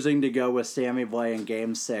choosing to go with Sammy Blais in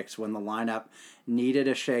Game 6 when the lineup needed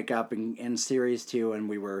a shakeup in Series 2 and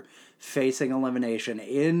we were facing elimination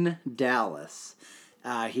in Dallas.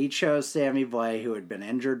 He chose Sammy Blais, who had been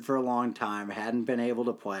injured for a long time, hadn't been able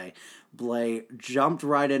to play. Blais jumped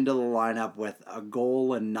right into the lineup with a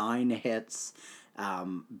goal and 9 hits.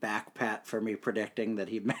 Back pat for me predicting that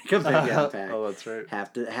he'd make a big impact. Oh, that's right.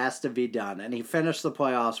 Has to be done. And he finished the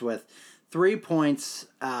playoffs with 3 points,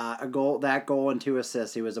 a goal, and 2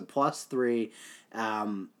 assists. He was a +3,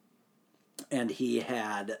 and he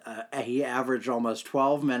averaged almost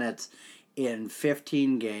 12 minutes in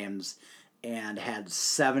 15 games and had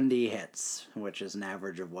 70 hits, which is an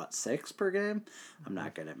average of 6 per game? I'm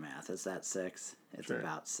not good at math. Is that 6? It's Sure.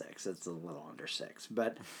 about 6. It's a little under 6.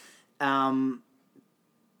 But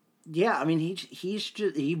yeah, I mean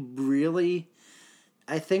he really,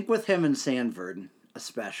 I think with him and Sandford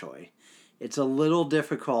especially, it's a little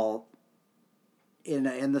difficult,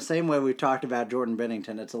 in the same way we talked about Jordan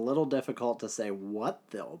Bennington, it's a little difficult to say what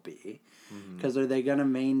they'll be, because are they going to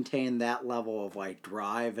maintain that level of like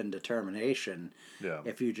drive and determination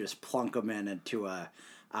if you just plunk them into a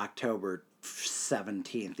October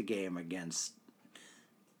 17th game against,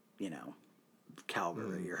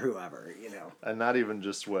 Calgary or whoever, And not even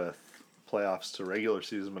just with playoffs to regular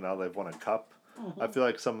season, but now they've won a cup. I feel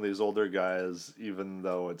like some of these older guys, even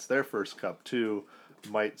though it's their first cup too,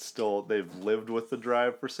 they've lived with the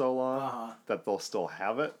drive for so long that they'll still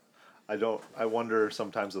have it. I wonder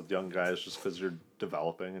sometimes with young guys, just because you're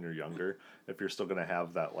developing and you're younger, if you're still going to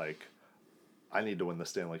have that, like, I need to win the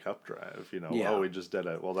Stanley Cup drive, Yeah. Oh, we just did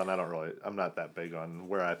it. Well, then I'm not that big on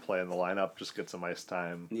where I play in the lineup. Just get some ice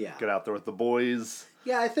time. Yeah. Get out there with the boys.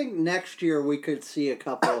 Yeah, I think next year we could see a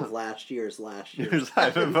couple of last year's Here's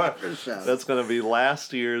Ivan Barbashev. That's going to be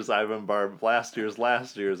last year's Ivan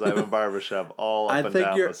Barbashev all up and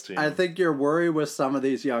down this team. I think you're worried with some of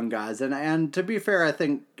these young guys, and to be fair, I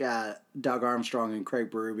think Doug Armstrong and Craig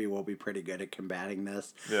Berube will be pretty good at combating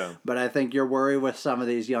this. Yeah. But I think your worry with some of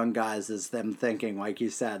these young guys is them thinking, like you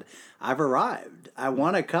said, I've arrived. I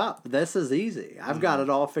won a cup. This is easy. I've got it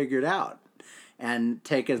all figured out. And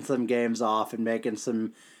taking some games off and making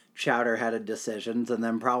some chowder-headed decisions, and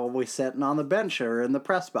then probably sitting on the bench or in the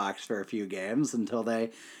press box for a few games until they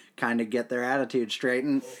kind of get their attitude straight.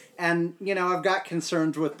 And I've got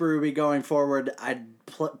concerns with Berube going forward.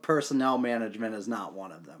 Personnel management is not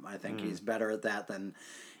one of them. I think he's better at that than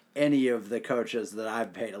any of the coaches that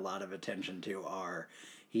I've paid a lot of attention to are.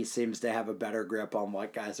 He seems to have a better grip on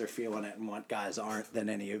what guys are feeling it and what guys aren't than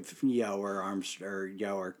any of Yo or Armstrong or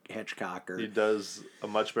Yo or Hitchcock. He does a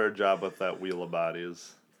much better job with that wheel of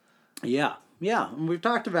bodies. Yeah, and we've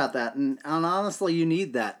talked about that, and honestly, you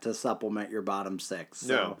need that to supplement your bottom 6.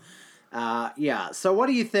 So, So what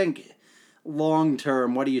do you think long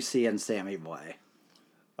term? What do you see in Sammy Blais?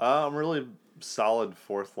 I'm really solid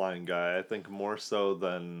 4th line guy. I think more so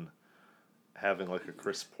than having like a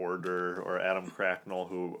Chris Porter or Adam Cracknell,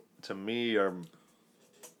 who to me are,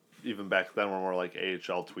 even back then, were more like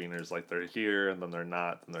AHL tweeners. Like they're here and then they're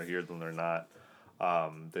not, and they're here then they're not.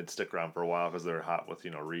 They'd stick around for a while because they're hot with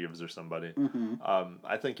Reeves or somebody.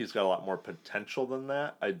 I think he's got a lot more potential than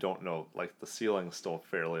that. I don't know, like the ceiling's still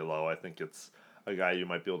fairly low. I think it's a guy you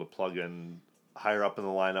might be able to plug in higher up in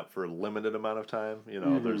the lineup for a limited amount of time. You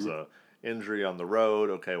know, there's a injury on the road.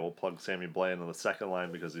 Okay, we'll plug Sammy Blais into the second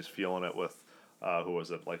line because he's feeling it with, who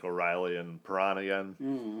was it, like O'Reilly and Perron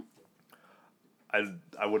again.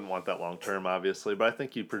 I wouldn't want that long term, obviously, but I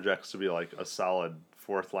think he projects to be like a solid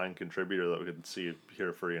fourth line contributor that we could see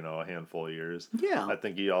here for, you know, a handful of years. Yeah. I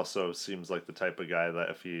think he also seems like the type of guy that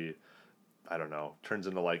if he, I don't know, turns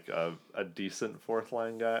into like a decent fourth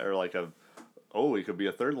line guy or like he could be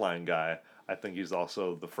a third line guy. I think he's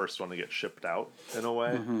also the first one to get shipped out in a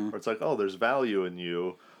way where it's like, oh, there's value in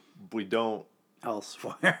you. We don't.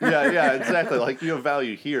 Elsewhere. Yeah, exactly. Like you have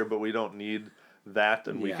value here, but we don't need that,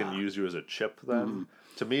 and we can use you as a chip then.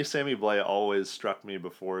 To me, Sammy Blais always struck me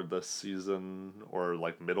before this season or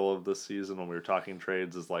like middle of this season when we were talking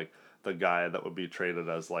trades as like the guy that would be traded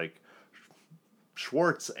as like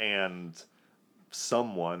Schwartz and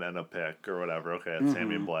someone and a pick or whatever. Okay, it's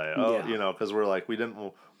Sammy Blais. Oh, Yeah. you know, because we're like,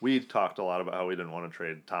 we talked a lot about how we didn't want to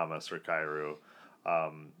trade Thomas or Kyrou.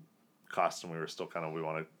 Costin, we were still kind of, we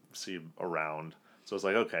want to see around. So it's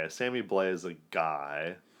like, okay, Sammy Blais is a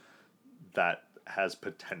guy that has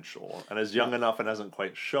potential and is young enough and hasn't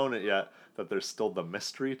quite shown it yet that there's still the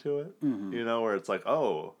mystery to it. You know, where it's like,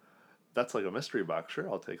 oh, that's like a mystery box. Sure,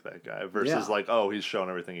 I'll take that guy. Versus like, oh, he's shown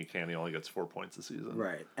everything he can. He only gets 4 points a season.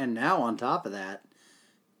 Right. And now on top of that,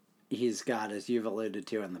 he's got, as you've alluded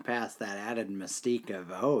to in the past, that added mystique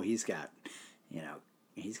of, he's got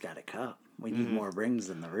a cup. We need more rings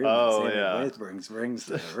in the room. Oh, Sammy yeah. Blais brings rings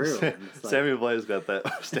to the room. And it's like, Sammy Blais got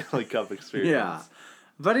that Stanley Cup experience. yeah.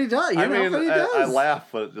 But he does. I mean, but he does. I laugh,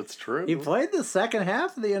 but it's true. He played the second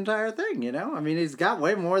half of the entire thing, you know? I mean, he's got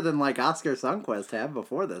way more than, like, Oscar Sundqvist had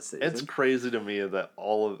before this season. It's crazy to me that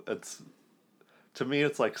to me,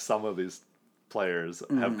 it's like some of these players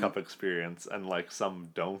have cup experience and, like, some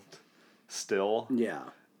don't still. Yeah.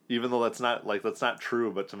 Even though that's not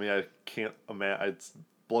true, but to me, I can't imagine. It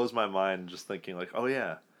blows my mind just thinking, like, oh,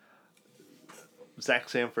 yeah. Zach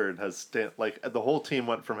Sanford has, the whole team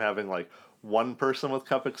went from having, like, one person with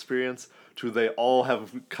cup experience to they all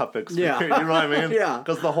have cup experience. Yeah. You know what I mean? Yeah.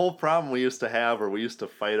 Because the whole problem we used to have, or we used to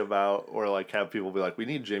fight about, or like have people be like, we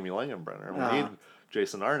need Jamie Langenbrenner, we need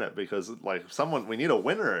Jason Arnott, because like we need a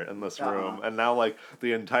winner in this room, and now like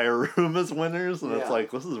the entire room is winners, and it's like,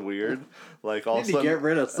 this is weird. Like all We of a need to sudden, get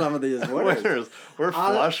rid of some of these winners. We're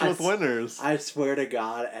flush with winners. I swear to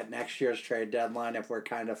God, at next year's trade deadline, if we're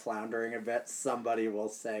kind of floundering a bit, somebody will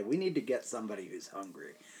say, we need to get somebody who's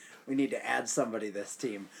hungry. We need to add somebody to this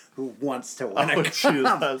team who wants to win a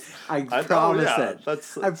cup. I promise it.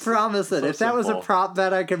 I promise it. So if that was a simple. prop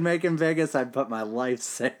bet I could make in Vegas, I'd put my life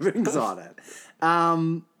savings on it.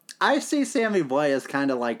 I see Sammy Blais as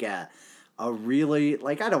kind of like a really,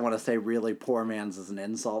 like, I don't want to say really poor man's as an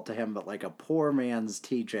insult to him, but like a poor man's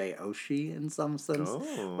TJ Oshie in some sense,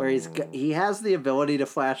 where he has the ability to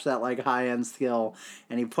flash that like high end skill,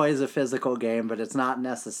 and he plays a physical game, but it's not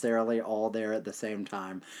necessarily all there at the same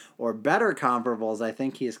time. Or better comparables, I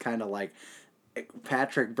think he's kind of like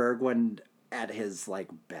Patrick Bergwijn at his like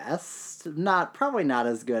best. Probably not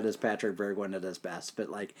as good as Patrick Bergwijn at his best, but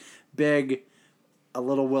like big, a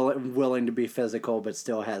little willing to be physical, but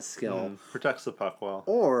still has skill. Protects the puck well.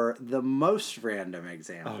 Or the most random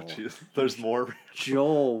example, Oh, jeez. There's more.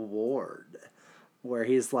 Joel Ward, where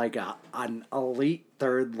he's like an elite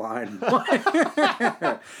third line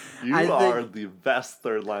player. You are the best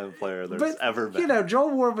third line player there's ever been. You know,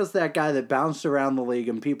 Joel Ward was that guy that bounced around the league,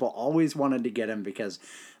 and people always wanted to get him because,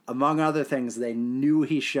 among other things, they knew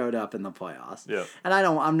he showed up in the playoffs. Yeah. And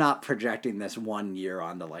I'm not projecting this 1 year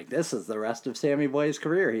onto like, this is the rest of Sammy Blais'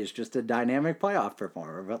 career. He's just a dynamic playoff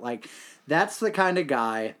performer. But like, that's the kind of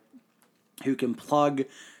guy who can plug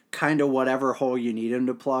kind of whatever hole you need him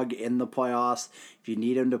to plug in the playoffs. If you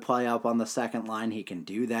need him to play up on the second line, he can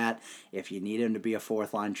do that. If you need him to be a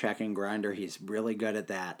fourth line checking grinder, he's really good at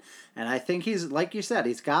that. And I think he's, like you said,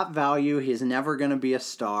 he's got value. He's never going to be a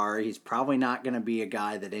star. He's probably not going to be a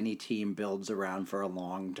guy that any team builds around for a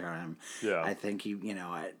long term. Yeah. I think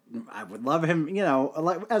I would love him,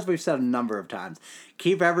 like, as we've said a number of times,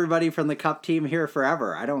 keep everybody from the Cup team here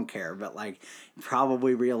forever. I don't care, but like,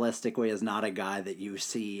 probably realistically is not a guy that you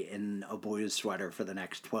see in a Blues sweater for the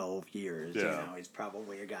next 12 years. Yeah. He's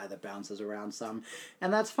probably a guy that bounces around some,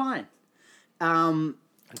 and that's fine. Until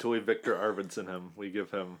we Victor Arvidsson him, we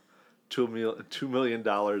give him $2 million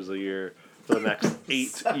a year for the next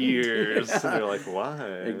 8 years. And you're like, why?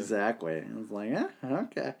 Exactly. I was like,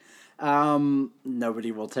 okay.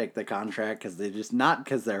 Nobody will take the contract because they just, not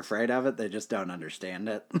because they're afraid of it, they just don't understand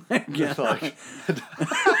it. Like,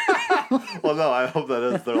 Well, no, I hope that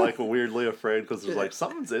is. They're like weirdly afraid because there's like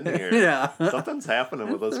something's in here. Yeah. Something's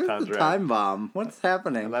happening with this There's the contract. time bomb. What's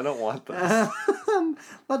happening? And I don't want this.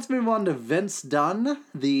 Let's move on to Vince Dunn,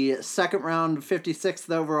 the second round 56th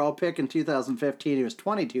overall pick in 2015. He was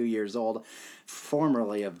 22 years old,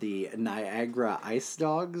 formerly of the Niagara Ice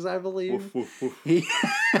Dogs, I believe. Woof, woof, woof. He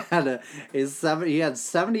he had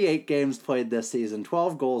 78 games played this season,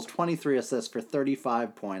 12 goals, 23 assists for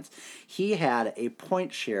 35 points. He had a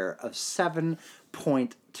point share of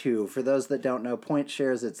 7.2. For those that don't know, point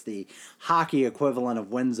shares, it's the hockey equivalent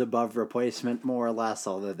of wins above replacement, more or less,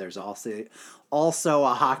 although there's also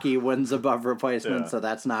a hockey wins above replacement, Yeah. so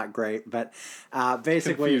that's not great. But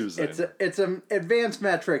basically, Confusing. it's an advanced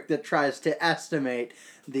metric that tries to estimate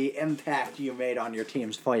the impact you made on your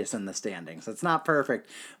team's place in the standings. It's not perfect,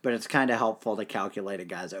 but it's kind of helpful to calculate a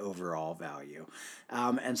guy's overall value.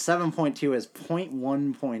 And 7.2 is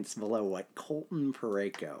 0.1 points below what Colton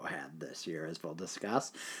Parayko had this year, as we'll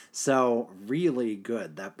discuss. So really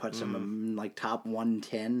good. That puts him in like top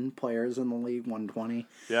 110 players in the league, 120.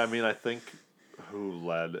 Yeah, I mean, I think who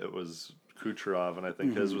led? It was Kucherov, and I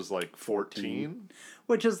think his was like 14.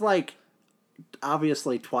 Which is like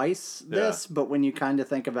obviously twice this, but when you kind of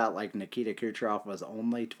think about like Nikita Kucherov was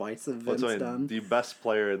only twice of Vince Dunn. The best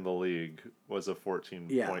player in the league was a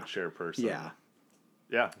 14-point share person. Yeah.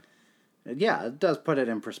 Yeah. Yeah, it does put it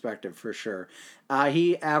in perspective for sure.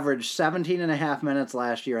 He averaged 17 and a half minutes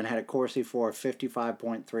last year and had a Corsi for of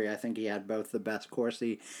 55.3. I think he had both the best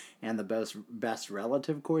Corsi and the best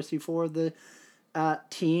relative Corsi for the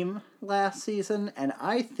team last season. And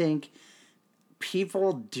I think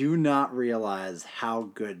people do not realize how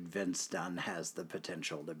good Vince Dunn has the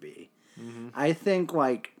potential to be. Mm-hmm. I think,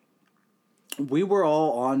 like, we were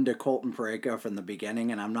all on to Colton Parayko from the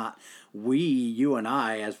beginning, and you and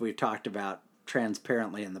I, as we've talked about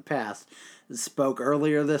transparently in the past, spoke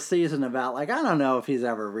earlier this season about, like, I don't know if he's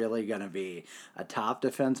ever really going to be a top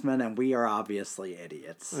defenseman, and we are obviously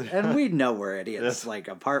idiots. And we know we're idiots, like,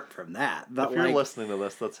 apart from that. But if you're listening to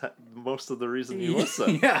this, that's most of the reason you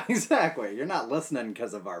listen. Yeah, exactly. You're not listening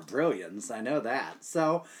because of our brilliance. I know that.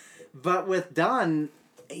 So, but with Dunn,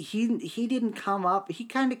 he didn't come up. He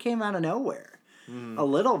kind of came out of nowhere. A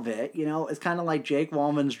little bit, it's kind of like Jake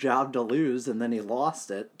Wallman's job to lose, and then he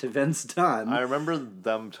lost it to Vince Dunn. I remember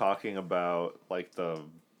them talking about, like,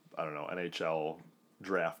 NHL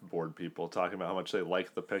draft board people talking about how much they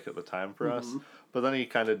liked the pick at the time for us. But then he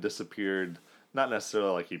kind of disappeared. Not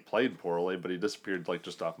necessarily like he played poorly, but he disappeared, like,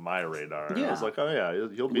 just off my radar. And I was like, oh, yeah,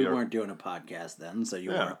 he'll be... We weren't doing a podcast then, so you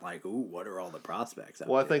weren't like, ooh, what are all the prospects out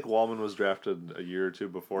Well, I there? think Wallman was drafted a year or two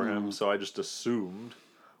before him, so I just assumed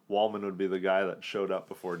Wallman would be the guy that showed up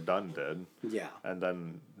before Dunn did. Yeah. And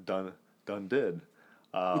then Dunn did.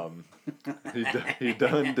 He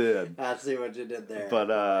done did. I see what you did there.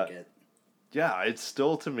 But, I like it. Yeah, it's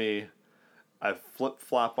still, to me, I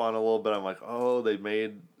flip-flop on a little bit. I'm like, oh, they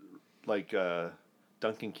made, like,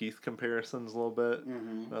 Duncan Keith comparisons a little bit.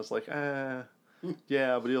 And I was like, yeah,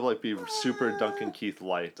 but he'll, like, be super Duncan Keith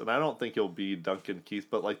light. And I don't think he'll be Duncan Keith,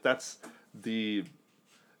 but, like, that's the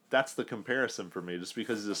comparison for me, just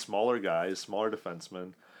because he's a smaller guy, he's a smaller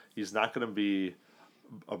defenseman. He's not going to be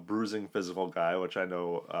a bruising physical guy, which I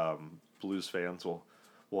know Blues fans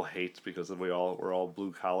will hate because we're all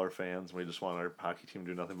blue collar fans and we just want our hockey team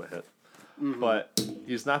to do nothing but hit. But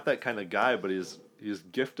he's not that kind of guy, but he's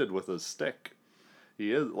gifted with his stick.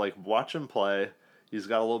 He is, like, watch him play. He's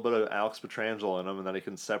got a little bit of Alex Pietrangelo in him, and then he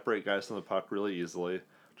can separate guys from the puck really easily.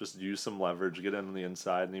 Just use some leverage, get in on the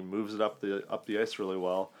inside, and he moves it up the ice really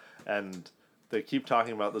well. And they keep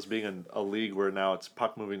talking about this being a league where now it's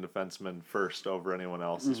puck moving defensemen first over anyone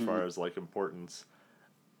else as far as, like, importance.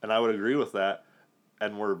 And I would agree with that.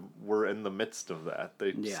 And we're in the midst of that.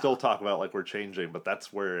 They still talk about, like, we're changing, but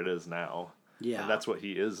that's where it is now. Yeah. And that's what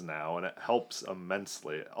he is now, and it helps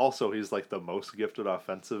immensely. Also, he's, like, the most gifted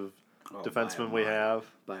offensive defenseman we have.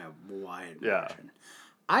 By a wide Yeah. margin.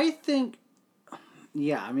 I think,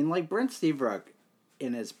 I mean, like, Brent Steverook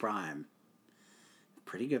in his prime,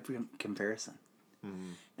 pretty good comparison.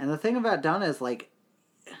 And the thing about Dunn is, like,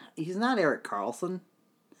 he's not Erik Karlsson,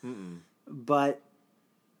 but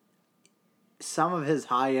some of his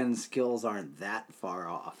high-end skills aren't that far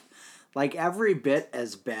off. Like, every bit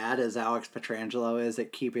as bad as Alex Pietrangelo is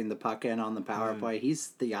at keeping the puck in on the power play, he's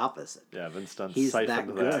the opposite. Yeah, Vince Dunn He's that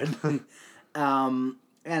siphoned good. that.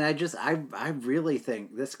 And I really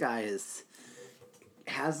think this guy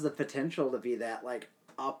has the potential to be that, like,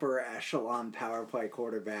 upper echelon power play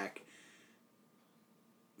quarterback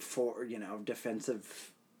for,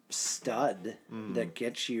 defensive stud that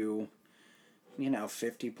gets you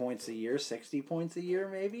 50 points a year, 60 points a year,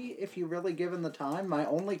 maybe, if you really give him the time. My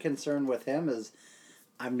only concern with him is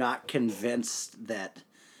I'm not convinced that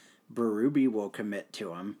Berube will commit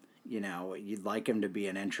to him. You'd like him to be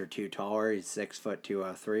an inch or two taller. He's 6'2",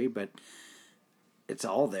 203, but it's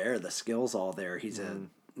all there. The skill's all there. He's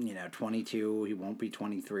 22. He won't be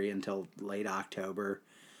 23 until late October.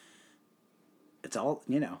 It's all,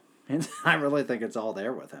 I really think it's all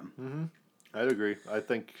there with him. Mm-hmm. I'd agree. I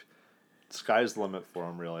think sky's the limit for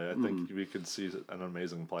him, really. I think we could see an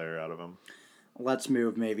amazing player out of him. Let's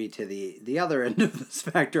move maybe to the other end of the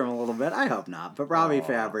spectrum a little bit. I hope not. But Robbie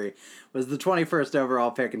Fabry was the 21st overall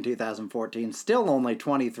pick in 2014. Still only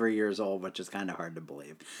 23 years old, which is kind of hard to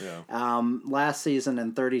believe. Yeah. Last season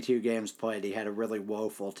in 32 games played, he had a really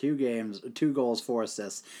woeful 2 goals, 4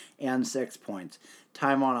 assists, and 6 points.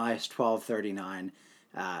 Time on ice, 12:39.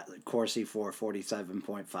 Corsi for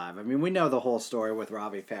 47.5. I mean, we know the whole story with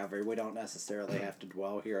Robbie Fabry. We don't necessarily have to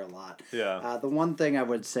dwell here a lot. Yeah. The one thing I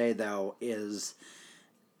would say, though, is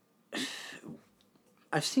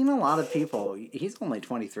I've seen a lot of people. He's only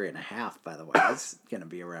 23 and a half, by the way. That's going to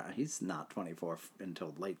be around. He's not 24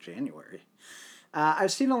 until late January.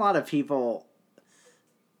 I've seen a lot of people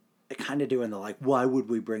kind of doing the, why would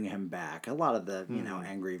we bring him back? A lot of the,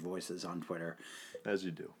 angry voices on Twitter. As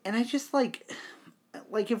you do. And I just,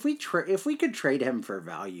 if we could trade him for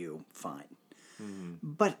value, fine. Mm-hmm.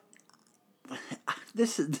 But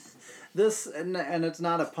this and it's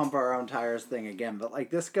not a pump our own tires thing again,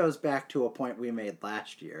 but this goes back to a point we made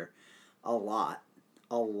last year, a lot,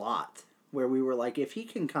 where we were like, if he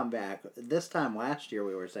can come back this time last year,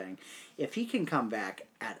 we were saying, if he can come back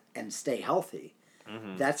and stay healthy,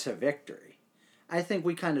 that's a victory. I think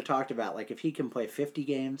we kind of talked about if he can play 50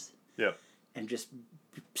 games, yep, and just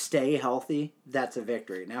stay healthy, that's a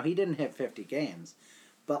victory. Now, he didn't hit 50 games,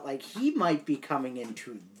 but he might be coming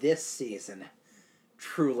into this season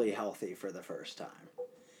truly healthy for the first time.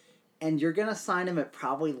 And you're going to sign him at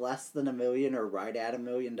probably less than $1 million or right at $1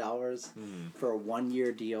 million for a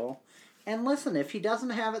 1-year deal. And listen, if he doesn't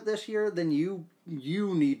have it this year, then you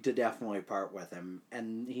need to definitely part with him.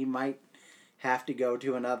 And he might have to go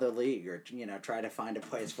to another league or, try to find a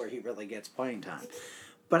place where he really gets playing time.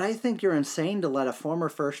 But I think you're insane to let a former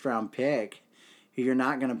first-round pick, who you're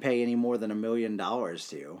not going to pay any more than $1 million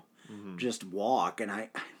to, just walk. And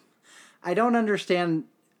I don't understand,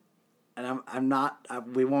 and I'm not.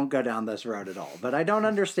 We won't go down this road at all. But I don't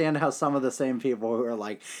understand how some of the same people who are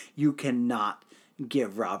like, you cannot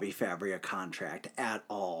give Robbie Fabry a contract at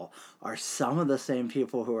all, are some of the same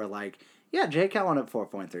people who are like, yeah, Jake Allen at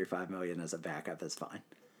 $4.35 million as a backup is fine.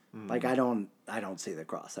 I don't see the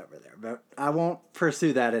crossover there, but I won't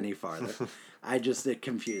pursue that any farther. It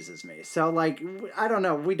confuses me. So I don't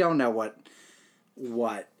know. We don't know what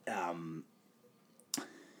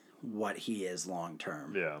he is long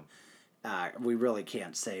term. Yeah. We really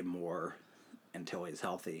can't say more until he's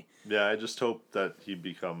healthy. Yeah, I just hope that he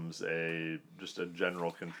becomes just a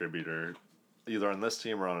general contributor, either on this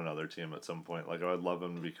team or on another team at some point. I would love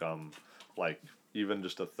him to become even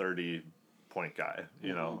just a 30-point guy,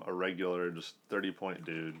 a regular, just 30-point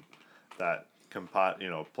dude that can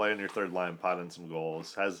play in your third line, pot in some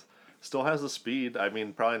goals, still has the speed. I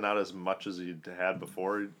mean, probably not as much as he had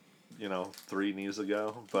before, 3 knees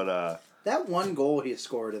ago, but that one goal he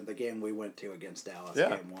scored in the game we went to against Dallas, yeah.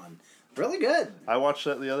 Game 1, really good. I watched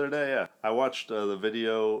that the other day. Yeah, I watched the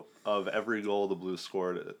video of every goal the Blues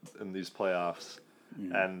scored in these playoffs,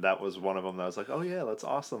 and that was one of them. That I was like, oh yeah, that's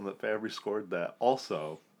awesome that Fabry scored that.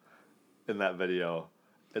 Also, in that video,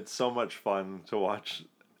 it's so much fun to watch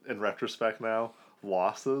in retrospect now,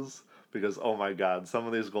 losses, because oh my god, some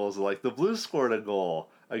of these goals are the Blues scored a goal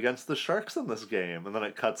against the Sharks in this game, and then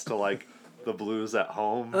it cuts to the Blues at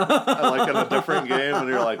home in a different game, and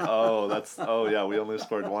you're like, oh yeah, we only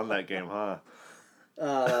scored 1 that game, huh?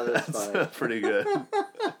 That is funny. Pretty good.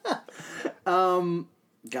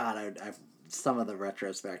 God, some of the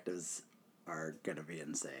retrospectives are going to be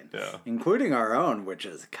insane. Yeah. Including our own, which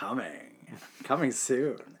is coming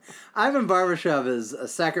soon. Ivan Barbashev is a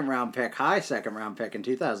high second round pick in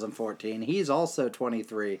 2014. He's also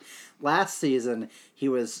 23. Last season, he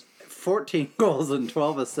was 14 goals and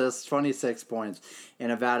 12 assists, 26 points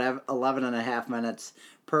in about 11 and a half minutes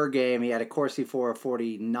per game. He had a Corsi for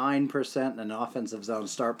 49% and an offensive zone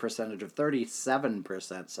start percentage of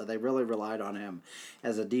 37%. So they really relied on him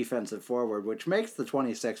as a defensive forward, which makes the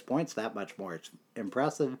 26 points that much more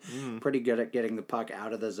impressive. Pretty good at getting the puck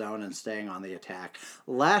out of the zone and staying on the attack.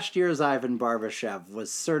 Last year's Ivan Barbashev was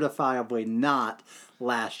certifiably not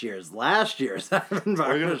last year's Ivan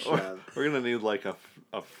Barbashev. We're gonna need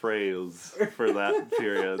a phrase for that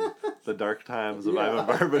period. The dark times of Ivan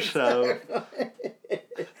Barbashev.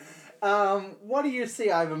 What do you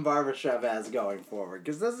see Ivan Barbashev as going forward?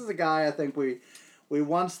 Because this is a guy I think we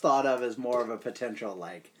once thought of as more of a potential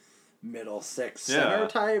like middle six center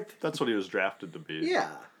type. That's what he was drafted to be. Yeah,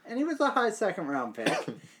 and he was a high second round pick.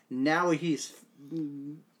 Now he's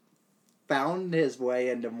found his way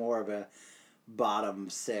into more of a bottom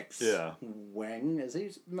six wing. Is he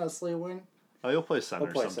mostly a wing? Oh, he'll play center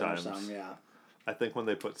He'll play sometimes. center some, yeah. I think when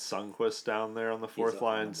they put Sundqvist down there on the fourth up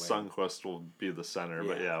line, on the wing. Sundqvist will be the center.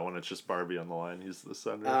 But yeah, when it's just Barbie on the line, he's the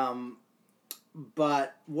center.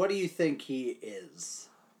 But what do you think he is?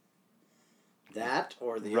 That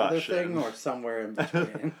or the Russian. other thing or somewhere in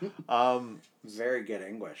between? Very good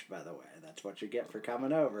English, by the way. That's what you get for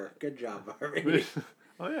coming over. Good job, Barbie.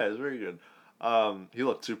 Oh yeah, it's very good. He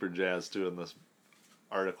looked super jazzed too in this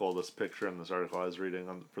picture in this article I was reading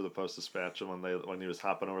for the Post-Dispatch, and when he was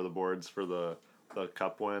hopping over the boards for the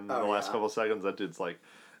cup win in the last couple of seconds, that dude's like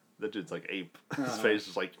ape. His face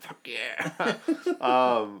is like, fuck yeah.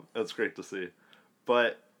 It's great to see.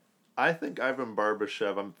 But I think Ivan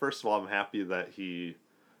Barbashev, first of all, I'm happy that he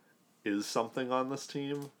is something on this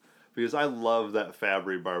team, because I love that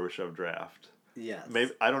Fabry Barbashev draft. Yes.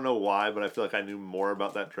 Maybe I don't know why, but I feel like I knew more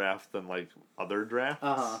about that draft than like other drafts.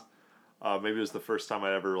 Maybe it was the first time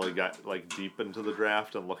I ever really got like deep into the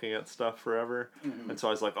draft and looking at stuff forever. Mm-hmm. And so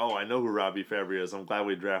I was like, oh, I know who Robbie Fabry is. I'm glad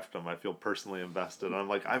we drafted him. I feel personally invested. And I'm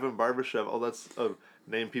like, Ivan Barbashev, oh, that's a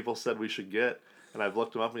name people said we should get. And I've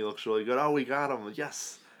looked him up and he looks really good. Oh, we got him.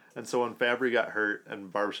 Yes. And so when Fabry got hurt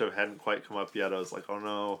and Barbashev hadn't quite come up yet, I was like, oh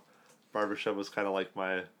no. Barbashev was kind of like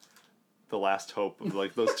the last hope of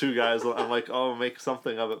like those two guys. I'm like, oh, make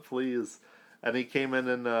something of it, please. And he came in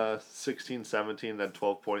 16-17, had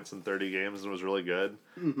 12 points in 30 games and was really good.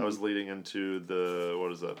 Mm-hmm. I was leading into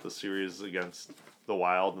the series against the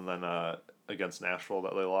Wild and then against Nashville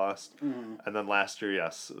that they lost. Mm-hmm. And then last year,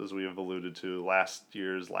 yes, as we have alluded to, last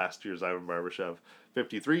year's Ivan Barbashev,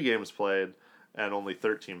 53 games played and only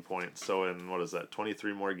 13 points. So in,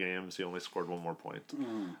 23 more games, he only scored one more point.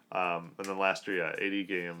 Mm-hmm. And then last year, 80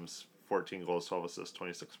 games, 14 goals, 12 assists,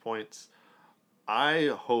 26 points. I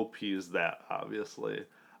hope he's that, obviously.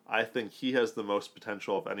 I think he has the most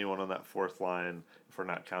potential of anyone on that fourth line, if we're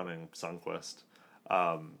not counting Sundqvist,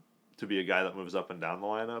 to be a guy that moves up and down the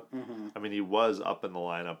lineup. Mm-hmm. I mean, he was up in the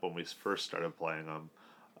lineup when we first started playing him.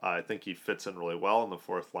 I think he fits in really well in the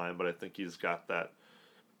fourth line, but I think he's got that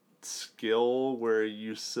skill where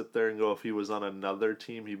you sit there and go, if he was on another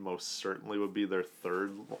team, he most certainly would be their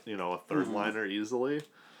third mm-hmm. liner easily.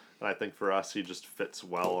 And I think for us, he just fits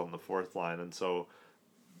well on the fourth line. And so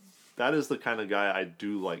that is the kind of guy I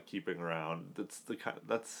do like keeping around. That's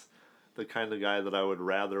the kind of guy that I would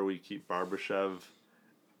rather we keep Barbashev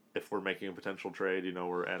if we're making a potential trade.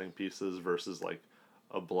 We're adding pieces versus like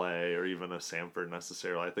a Blais or even a Samford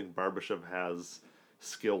necessarily. I think Barbashev has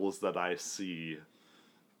skills that I see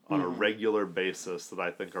on a regular basis that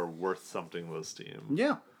I think are worth something to this team.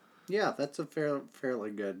 Yeah, that's a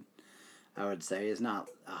fairly good. I would say he's not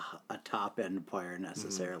a top end player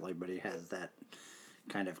necessarily, but he has that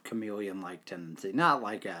kind of chameleon-like tendency. Not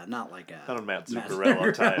like a Not a Matt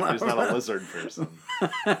Zuccarello type. He's not a lizard person.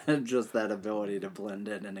 Just that ability to blend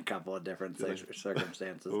in a couple of different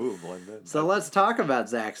circumstances. Ooh, blend in. So let's talk about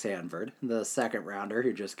Zach Sanford, the second rounder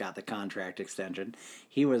who just got the contract extension.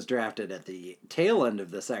 He was drafted at the tail end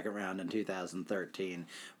of the second round in 2013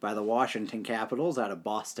 by the Washington Capitals out of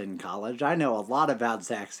Boston College. I know a lot about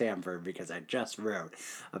Zach Sanford because I just wrote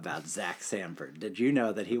about Zach Sanford. Did you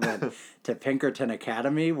know that he went to Pinkerton Academy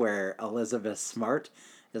where Elizabeth Smart,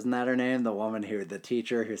 isn't that her name? The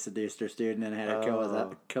teacher who seduced her student and had her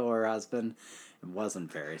kill her husband. It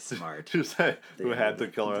wasn't very smart. Who had to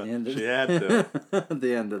kill her? She had to. At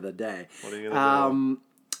the end of the day. What are you going to do?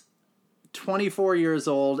 24 years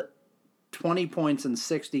old, 20 points in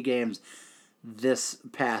 60 games this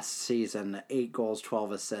past season, 8 goals,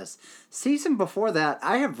 12 assists. Season before that,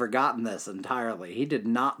 I have forgotten this entirely. He did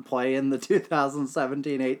not play in the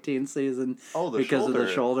 2017-18 season because of the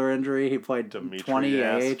shoulder injury. He played 20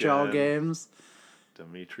 AHL games.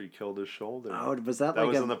 Dimitri killed his shoulder. Oh, was that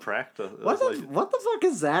was in the practice. What the fuck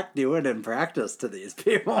is Zach doing in practice to these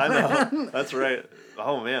people? I know. That's right.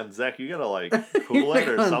 Oh man, Zach, you gotta cool it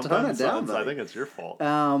or something. I think it's your fault.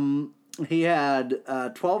 He had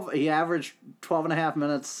 12. He averaged 12.5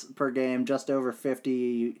 minutes per game, just over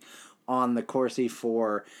 50 on the Corsi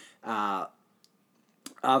for.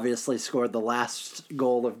 Obviously scored the last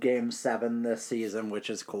goal of Game 7 this season, which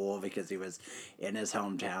is cool because he was in his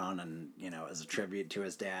hometown and, as a tribute to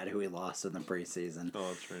his dad who he lost in the preseason. Oh,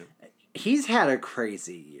 that's right. He's had a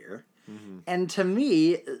crazy year. And to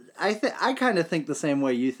me, I kind of think the same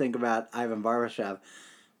way you think about Ivan Barbashev.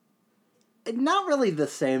 Not really the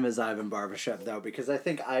same as Ivan Barbashev, though, because I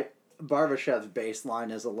think Barbashev's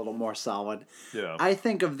baseline is a little more solid. Yeah. I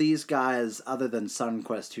think of these guys, other than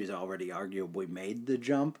Sundquist, who's already arguably made the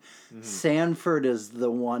jump, Sanford is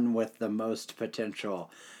the one with the most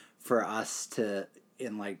potential for us to,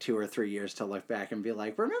 in like 2 or 3 years, to look back and be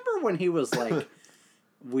like, remember when he was like...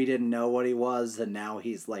 we didn't know what he was, and now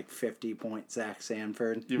he's like 50-point Zach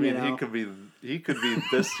Sanford. You mean he could be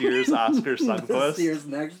this year's Oscar Sundquist? This year's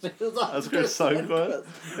next year's Oscar Sundquist?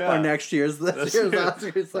 Yeah. Or next year's this year's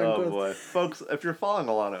Oscar Sundquist. Oh boy, folks! If you're following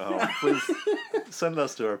along at home, please send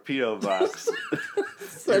us to our PO box.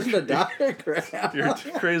 Send a diagram. Your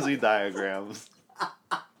crazy diagrams.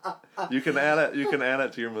 You can add it. You can add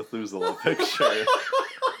it to your Methuselah picture.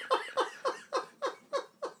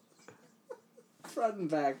 Front and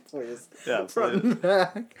back, please. Yeah, Front and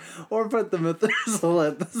back. Or put the Methuselah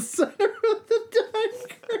at the center of the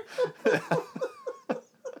diagram.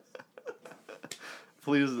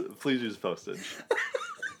 Please use postage.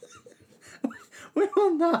 We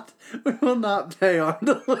will not pay on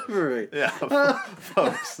delivery. Yeah,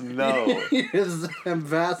 folks, no. He has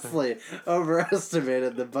vastly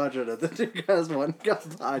overestimated the budget of the Two Guys One Cup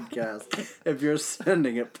podcast if you're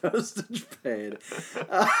sending it postage paid.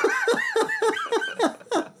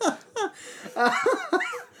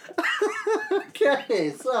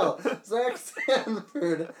 Okay, so Zach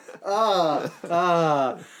Sanford.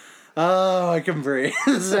 I can breathe.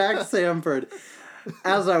 Zach Sanford,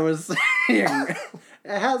 as I was saying,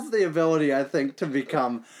 has the ability, I think, to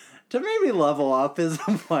maybe level up as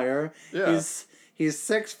a player. Yeah. He's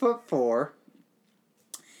 6'4".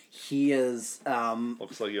 He is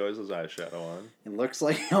Looks like he always has eyeshadow on. it looks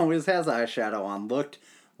like he always has eyeshadow on. Looked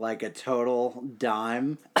like a total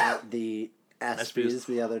dime at the ESPYs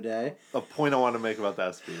the other day. A point I want to make about the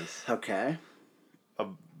ESPYs. Okay.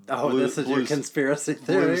 Blues- This is your conspiracy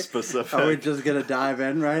theory? Blues specific. Are we just going to dive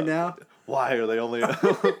in right now? Why are they only...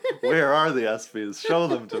 Where are the ESPYs? Show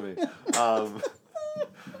them to me.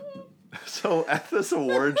 So at this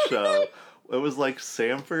award show, it was like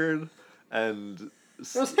Sanford and...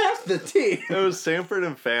 It was half the team. It was Sanford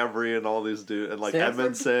and Fabry and all these dudes, and like Sanford,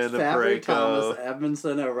 Edmondson and Fabry, Parayko. Thomas,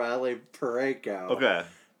 Edmondson, O'Reilly, Parayko. Okay.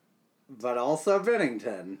 But also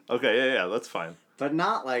Bennington. Okay, yeah, that's fine. But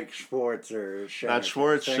not like Schwartz or Shen. Not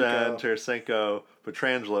Schwartz, Shen, Tarasenko. Tarasenko,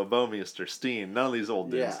 Petrangelo, Bouwmeester, Steen, none of these old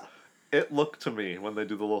dudes. Yeah. It looked to me, when they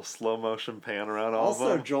do the little slow motion pan around all Also, of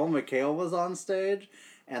them. Joel McHale was on stage,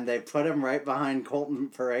 and they put him right behind Colton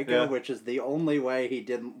Parayko, Yeah. which is the only way he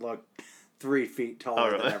didn't look 3 feet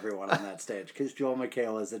taller really? than everyone on that stage, because Joel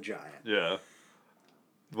McHale is a giant. Yeah.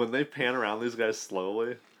 When they pan around these guys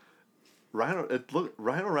slowly, Ryan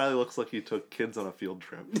O'Reilly looks like he took kids on a field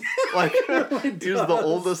trip. Like, he's the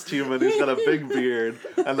oldest human, he's got a big beard,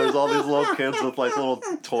 and there's all these little kids with like little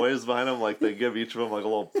toys behind him, like they give each of them like a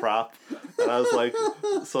little prop. And I was like,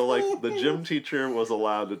 so like the gym teacher was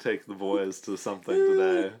allowed to take the boys to something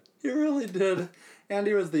today. He really did. And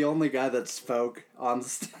he was the only guy that spoke on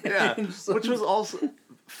stage. Yeah, which was also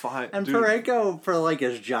fine. And dude. Parayko, for like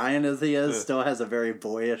as giant as he is, still has a very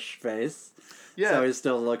boyish face. Yeah. So he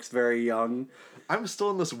still looks very young. I'm still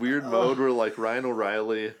in this weird mode where like Ryan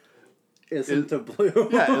O'Reilly Isn't a blue.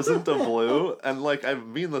 isn't a blue, and like I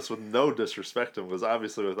mean this with no disrespect to him, because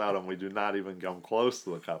obviously without him we do not even come close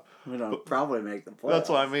to the cup. We don't probably make the playoffs. That's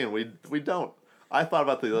what I mean. We don't. I thought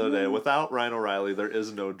about the other day. Without Ryan O'Reilly, there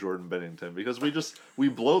is no Jordan Bennington, because we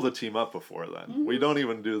blow the team up before then. We don't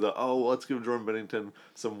even do let's give Jordan Bennington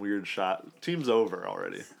some weird shot. Team's over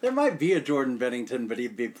already. There might be a Jordan Bennington, but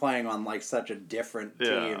he'd be playing on like such a different team.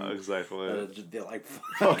 Yeah, exactly. That it'd just be like,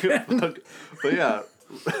 Fuck. But yeah,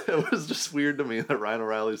 it was just weird to me that Ryan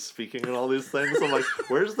O'Reilly's speaking and all these things. I'm like,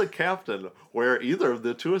 where's the captain? Where are either of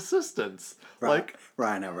the two assistants? Like,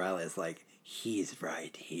 Ryan O'Reilly's like, he's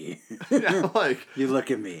right here. yeah, like, You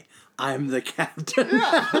look at me. I'm the captain.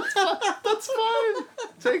 that's fine.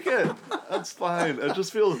 Take it. That's fine. It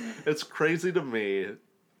just feels, it's crazy to me.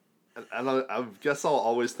 And I guess I'll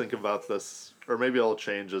always think about this, or maybe I'll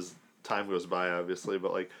change as time goes by, obviously,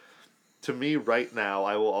 but like, to me right now,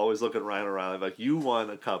 I will always look at Ryan O'Reilly like, you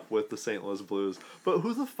won a cup with the St. Louis Blues, but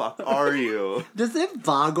who the fuck are you? Does it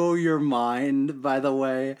boggle your mind, by the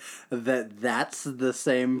way, that that's the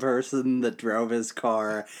same person that drove his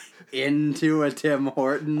car into a Tim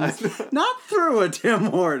Hortons? Not through a Tim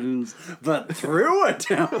Hortons, but through a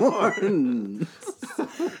Tim Hortons.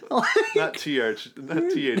 Not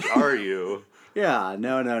THRU. Yeah,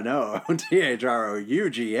 no, THROUGH.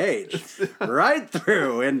 Right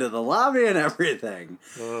through into the lobby and everything.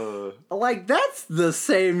 Like, that's the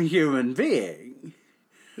same human being.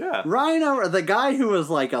 Yeah. Rhino, the guy who was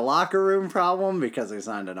like a locker room problem because he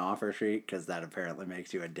signed an offer sheet, because that apparently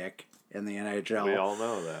makes you a dick in the NHL. We all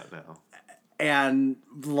know that now. And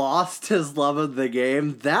lost his love of the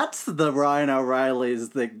game. That's the Ryan O'Reilly's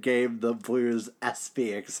that gave the Blues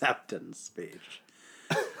SP acceptance speech.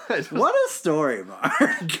 What a story,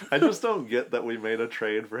 Mark. I just don't get that we made a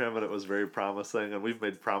trade for him and it was very promising, and we've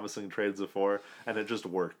made promising trades before and it just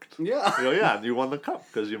worked. Yeah. You know, yeah, and you won the cup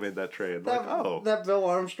because you made that trade. That Bill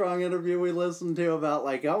Armstrong interview we listened to about,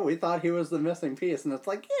 like, oh, we thought he was the missing piece. And it's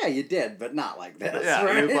like, yeah, you did, but not like this. Yeah,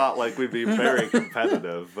 right? you thought like we'd be very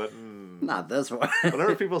competitive, but not this one.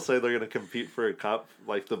 whenever people say they're going to compete for a cup,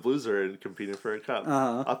 like the Blues are competing for a cup.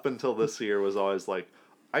 Up until this year was always like,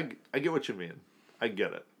 I get what you mean. I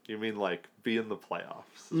get it. You mean like be in the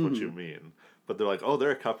playoffs is what you mean. But they're like, oh,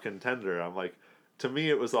 they're a cup contender. I'm like, to me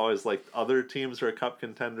it was always like other teams are a cup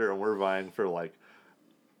contender and we're vying for like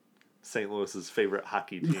St. Louis's favorite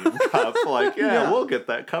hockey team cup. Like, yeah, we'll get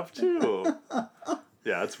that cup too.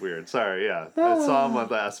 Yeah, it's weird. Sorry, yeah. I saw him on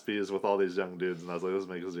the SPs with all these young dudes and I was like, this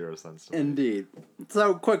makes zero sense to me. Indeed.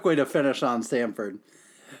 So, quick way to finish on Stanford.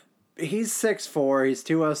 He's 6'4", he's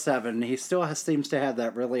 207. He still seems to have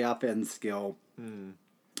that really up-end skill.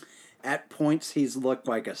 At points, he's looked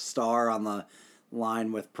like a star on the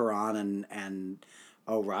line with Perron and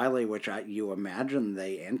O'Reilly, which you imagine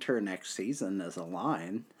they enter next season as a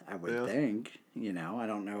line, I would think. You know, I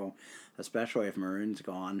don't know, especially if Maroon's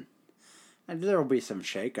gone. And there will be some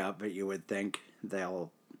shakeup, but you would think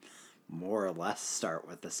they'll more or less start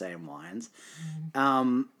with the same lines.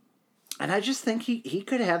 And I just think he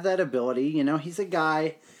could have that ability. You know, he's a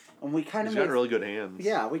guy, and we kind of He's got really good hands.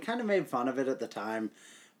 Yeah, we kind of made fun of it at the time.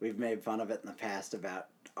 We've made fun of it in the past about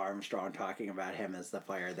Armstrong talking about him as the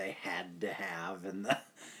player they had to have in the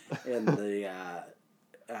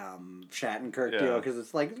Shattenkirk deal, because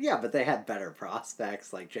it's like, yeah, but they had better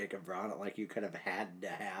prospects like Jacob Braun. Like, you could have had to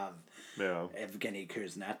have Evgeny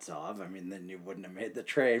Kuznetsov. I mean, then you wouldn't have made the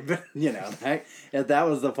trade. But, you know, if that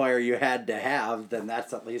was the player you had to have, then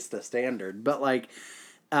that's at least the standard. But, like,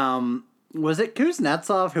 was it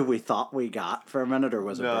Kuznetsov who we thought we got for a minute, or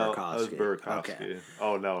was it Burakovsky? No, it was Burakovsky. Okay.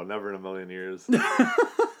 Oh, no, never in a million years.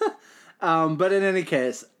 But in any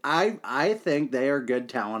case, I think they are good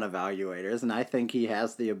talent evaluators, and I think he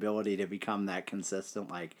has the ability to become that consistent.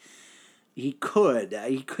 Like, he could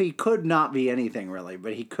not be anything really,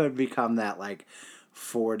 but he could become that, like,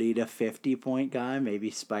 40 to 50 point guy,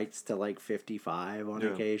 maybe spikes to like 55 on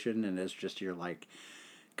occasion, and it's just your, like,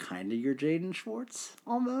 kind of your Jaden Schwartz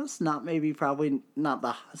almost. Probably not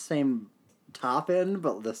the same top end,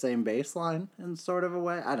 but the same baseline in sort of a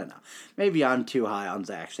way. I don't know. Maybe I'm too high on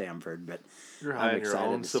Zach Sanford, but you're high I'm in your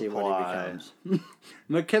excited own to see what supply. he becomes.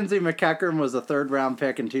 Mackenzie McEachern was a third-round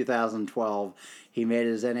pick in 2012. He made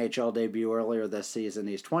his NHL debut earlier this season.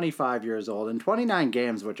 He's 25 years old in 29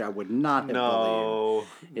 games, which I would not have believed.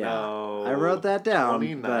 No. I wrote that down.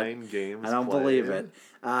 29 games I don't played. believe it.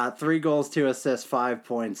 3 goals, 2 assists, 5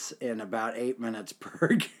 points in about 8 minutes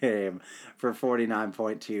per game for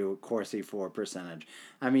 49.2 Corsi for percentage.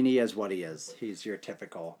 I mean, he is what he is. He's your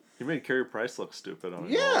typical. He made Carey Price look stupid on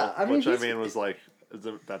it. Yeah, I mean, which I mean was like,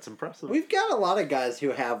 that's impressive. We've got a lot of guys who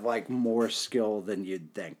have like more skill than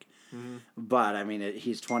you'd think. Mm-hmm. But I mean,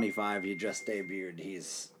 he's 25. He just debuted.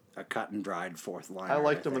 He's a cut and dried fourth liner. I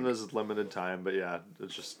liked him in his limited time, but yeah,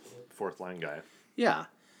 it's just fourth line guy. Yeah.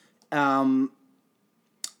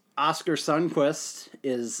 Oscar Sundqvist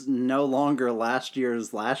is no longer last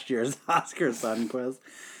year's Oscar Sundqvist.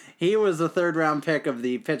 He was a third-round pick of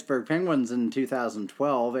the Pittsburgh Penguins in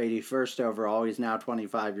 2012, 81st overall. He's now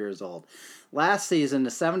 25 years old. Last season,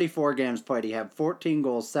 the 74 games played, he had 14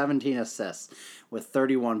 goals, 17 assists with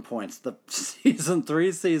 31 points. The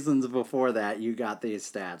 3 seasons before that, you got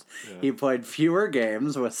these stats. Yeah. He played fewer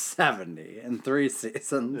games with 70 in 3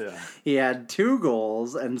 seasons. Yeah. He had 2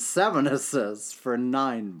 goals and 7 assists for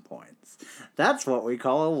 9 points. That's what we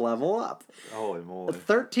call a level up. Holy moly.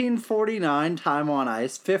 1349 time on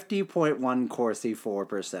ice, 50.1 Corsi for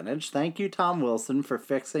percentage. Thank you, Tom Wilson, for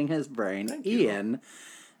fixing his brain. Thank you. Ian,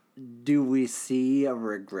 do we see a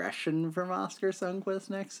regression from Oscar Sundqvist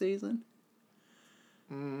next season?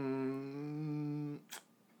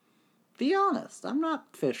 Be honest. I'm not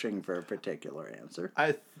fishing for a particular answer.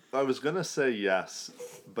 I was going to say yes,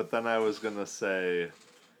 but then I was going to say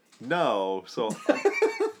no. So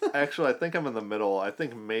actually, I think I'm in the middle. I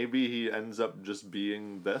think maybe he ends up just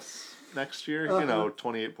being this next year.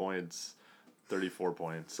 28 points, 34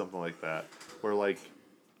 points, something like that. Where, like,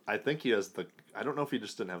 I think he has the. I don't know if he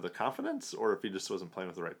just didn't have the confidence, or if he just wasn't playing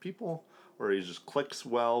with the right people, or he just clicks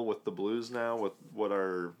well with the Blues now with what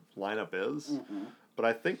our lineup is. Mm-hmm. But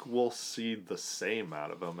I think we'll see the same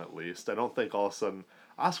out of him at least. I don't think all of a sudden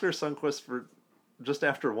Oscar Sundqvist for just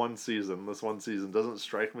after this one season doesn't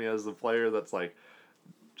strike me as the player that's like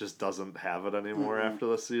just doesn't have it anymore after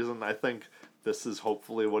this season. I think this is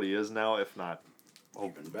hopefully what he is now, if not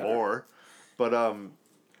better. more. But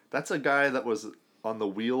that's a guy that was on the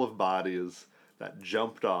wheel of bodies that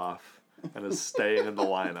jumped off and is staying in the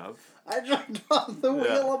lineup. I jumped off the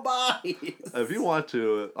wheel of bodies. If you want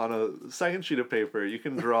to, on a second sheet of paper, you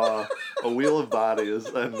can draw a wheel of bodies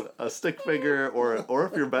and a stick figure, or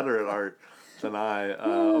if you're better at art than I,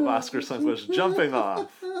 of Oscar Sundqvist jumping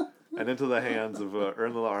off and into the hands of, or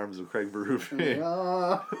in the arms of Craig Berube.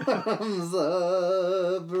 Arms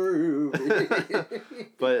of Berube.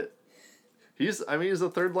 But he's a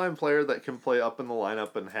third line player that can play up in the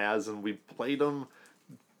lineup and we played him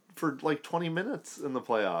for like 20 minutes in the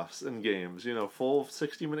playoffs in games. Full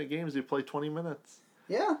 60-minute games, he played 20 minutes.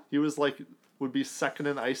 Yeah. He was would be second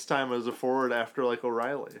in ice time as a forward after like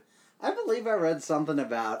O'Reilly. I believe I read something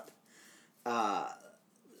about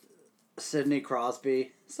Sidney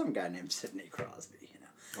Crosby, some guy named Sidney Crosby,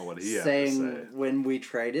 Oh, what he saying had to say. when we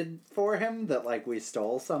traded for him that we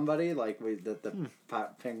stole somebody, that the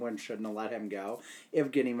Penguins shouldn't have let him go.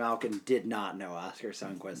 Evgeny Malkin did not know Oscar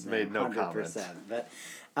Sundqvist. Made no 100%. comment. But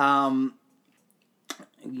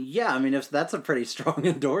yeah, I mean, if that's a pretty strong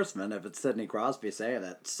endorsement if it's Sidney Crosby saying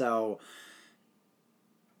it. So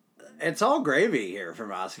it's all gravy here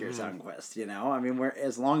from Oscar Sundqvist, I mean,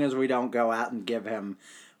 as long as we don't go out and give him,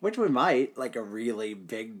 which we might, a really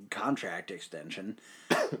big contract extension.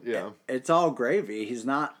 Yeah. It's all gravy. He's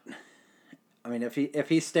not. I mean, if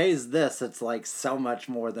he stays this, it's so much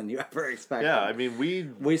more than you ever expected. Yeah, I mean,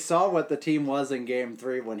 we saw what the team was in Game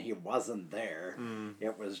 3 when he wasn't there.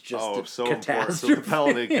 It was just so catastrophe. important. So the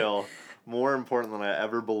penalty kill, more important than I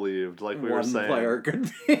ever believed. Like we were saying, one player could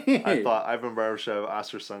be. I thought Ivan Barbashev,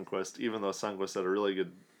 Oscar Sundqvist, even though Sundqvist had a really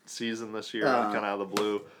good season this year, kind of out of the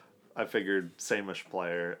blue, I figured same-ish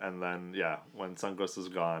player. And then, when Sundqvist is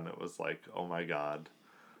gone, it was like, oh my God,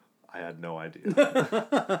 I had no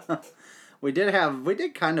idea. We did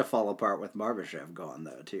kind of fall apart with Barbashev gone,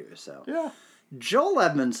 though, too. So Yeah. Joel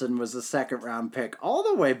Edmondson was a second-round pick all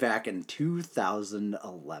the way back in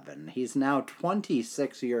 2011. He's now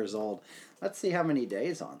 26 years old. Let's see how many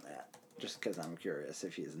days on that, just because I'm curious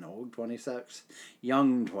if he's an old 26.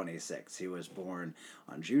 Young 26. He was born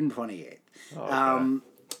on June 28th. Okay.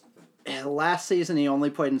 Last season, he only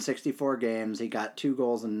played in 64 games. He got 2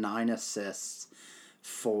 goals and 9 assists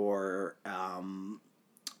for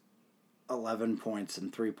 11 points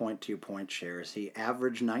and 3.2 point shares. He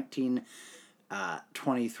averaged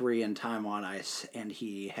 19.23 in time on ice, and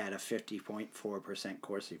he had a 50.4%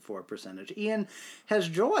 Corsi for percentage. Ian, has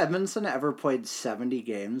Joel Edmondson ever played 70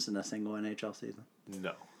 games in a single NHL season?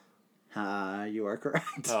 No. You are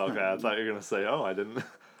correct. Oh, okay. I thought you were going to say, I didn't know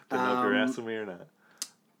if you were asking me or not.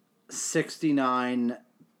 69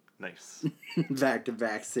 Nice.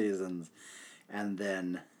 back-to-back seasons, and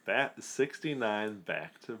then 69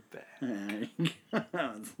 back-to-back.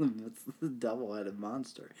 it's the double-headed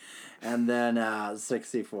monster, and then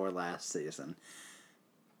 64 last season.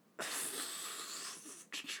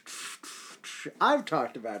 I've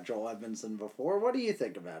talked about Joel Edmondson before. What do you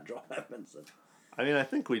think about Joel Edmondson? I mean, I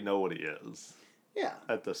think we know what he is Yeah.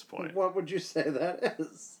 at this point. What would you say that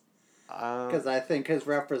is? Because I think his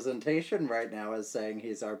representation right now is saying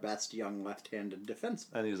he's our best young left-handed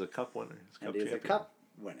defenseman. And he's a cup winner. He's a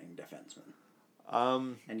cup-winning defenseman.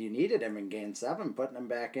 And you needed him in Game 7. Putting him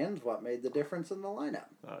back in is what made the difference in the lineup.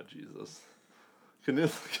 Oh, Jesus. Can you?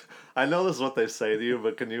 I know this is what they say to you,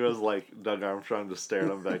 but can you, as Doug Armstrong, just stare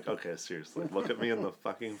at him like, okay, seriously, look at me in the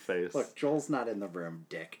fucking face. Look, Joel's not in the room,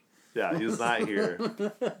 dick. Yeah, he's not here.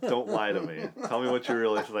 Don't lie to me. Tell me what you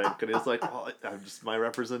really think. And he's like, I'm just my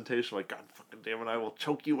representation. I'm like, God fucking damn it, I will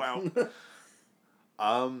choke you out.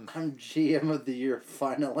 I'm GM of the Year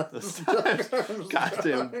finalist. God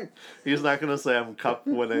damn. He's not going to say I'm cup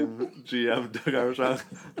winning GM Doug Armstrong,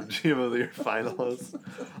 GM of the Year finalist.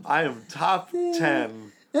 I am top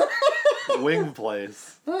 10 wing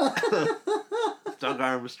place. Doug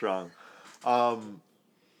Armstrong.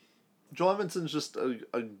 Joel Edmondson's just a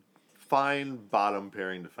fine bottom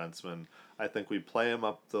pairing defenseman. I think we play him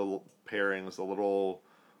up the pairings a little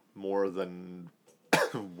more than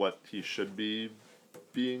what he should be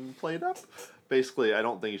being played up. Basically, I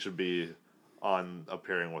don't think he should be on a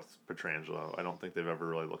pairing with Pietrangelo. I don't think they've ever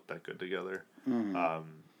really looked that good together.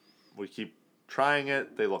 We keep trying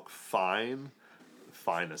it. They look fine.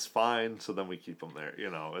 fine is fine, so then we keep him there.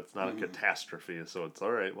 It's not a catastrophe, so it's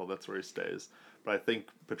all right. Well, that's where he stays. But I think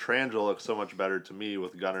Pietrangelo looks so much better to me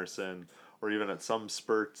with Gunnarsson, or even at some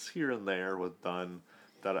spurts here and there with Dunn,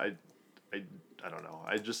 that I don't know.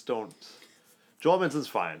 I just don't. Joel Edmondson's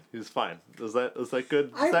fine. He's fine. Is that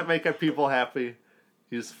good? Does that make people happy?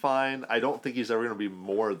 He's fine. I don't think he's ever going to be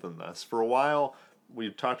more than this. For a while, we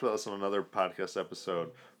talked about this on another podcast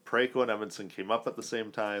episode. Parayko and Edmondson came up at the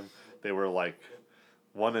same time. They were like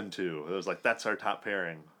 1 and 2. It was like, that's our top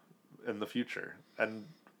pairing in the future. And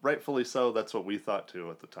rightfully so, that's what we thought too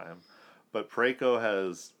at the time. But Parayko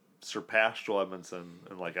has surpassed Joel Edmondson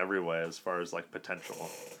in like every way as far as like potential,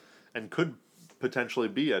 and could potentially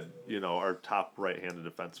be our top right-handed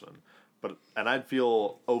defenseman. And I'd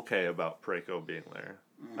feel okay about Parayko being there.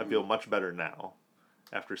 I feel much better now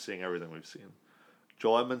after seeing everything we've seen.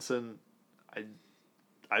 Joel Edmondson,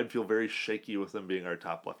 I'd feel very shaky with him being our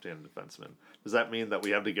top left-handed defenseman. Does that mean that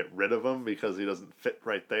we have to get rid of him because he doesn't fit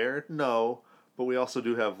right there? No, but we also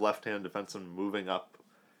do have left-handed defensemen moving up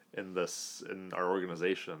in our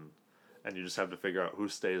organization, and you just have to figure out who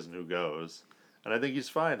stays and who goes. And I think he's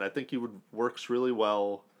fine. I think he works really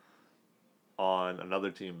well on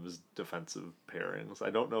another team's defensive pairings. I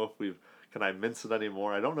don't know if can I mince it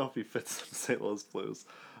anymore? I don't know if he fits in St. Louis Blues.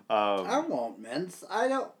 I won't mince. I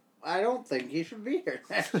don't think he should be here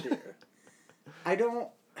next year. I don't.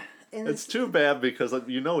 It's too bad because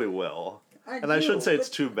he will. I shouldn't say it's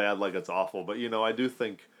too bad like it's awful, but I do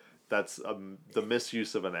think that's the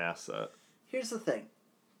misuse of an asset. Here's the thing.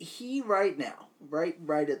 He right now,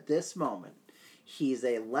 right at this moment, he's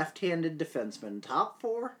a left-handed defenseman, top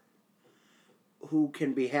 4, who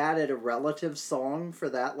can be had at a relative song for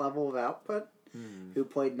that level of output, who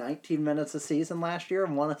played 19 minutes a season last year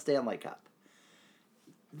and won a Stanley Cup.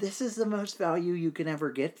 This is the most value you can ever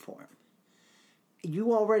get for him.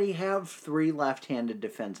 You already have 3 left-handed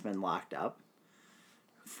defensemen locked up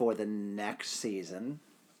for the next season.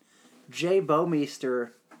 Jay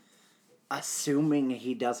Bouwmeester, assuming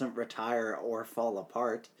he doesn't retire or fall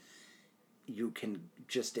apart, you can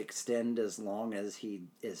just extend as long as he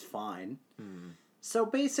is fine. So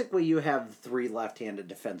basically you have 3 left-handed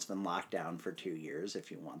defensemen locked down for 2 years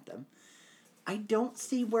if you want them. I don't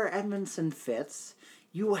see where Edmondson fits.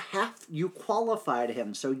 You qualified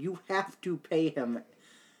him, so you have to pay him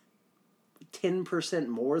 10%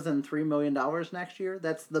 more than $3 million next year.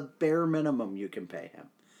 That's the bare minimum you can pay him.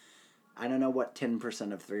 I don't know what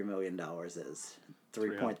 10% of $3 million is.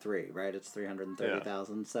 3.3, right? It's $330,000.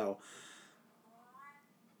 Yeah. So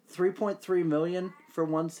 $3.3 million for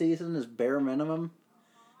one season is bare minimum.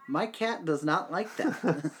 My cat does not like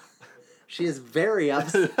that. She is very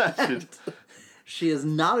upset. She is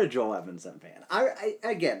not a Joel Edmondson fan.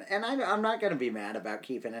 I'm not going to be mad about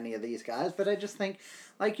keeping any of these guys, but I just think,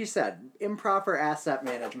 like you said, improper asset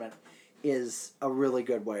management is a really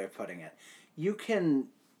good way of putting it. You can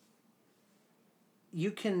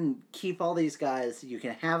keep all these guys. You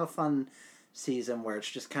can have a fun season where it's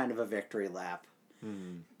just kind of a victory lap.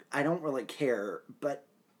 I don't really care, but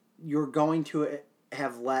you're going to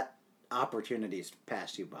have let opportunities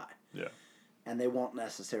pass you by. Yeah. And they won't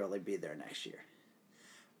necessarily be there next year.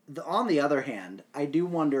 On the other hand, I do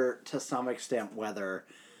wonder to some extent whether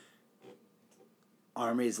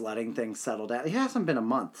Army's letting things settle down. It hasn't been a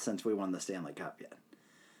month since we won the Stanley Cup yet.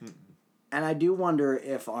 And I do wonder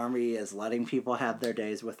if Army is letting people have their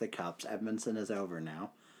days with the Cups. Edmondson is over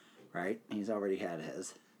now, right? He's already had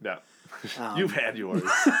his. Yeah. You've had yours.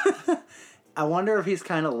 I wonder if he's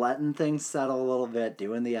kind of letting things settle a little bit,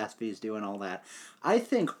 doing the ESPYs, doing all that. I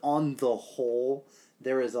think on the whole,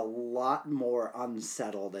 there is a lot more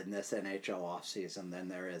unsettled in this NHL offseason than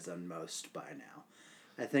there is in most by now.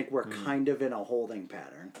 I think we're kind of in a holding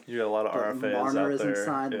pattern. You got a lot of RFAs Marner out isn't there.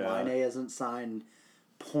 signed, Yeah. Laine isn't signed,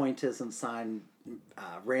 Point isn't signed,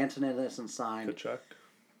 Rantanen isn't signed.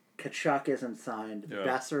 Kachuk isn't signed,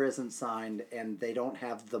 Besser isn't signed, and they don't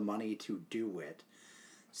have the money to do it.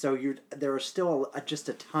 So there are still just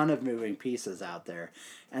a ton of moving pieces out there.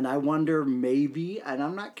 And I wonder maybe, and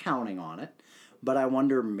I'm not counting on it, but I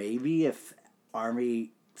wonder maybe if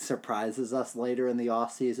Army surprises us later in the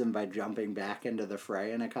offseason by jumping back into the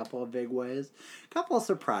fray in a couple of big ways. A couple of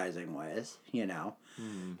surprising ways,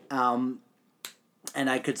 And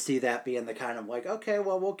I could see that being the kind of like, okay,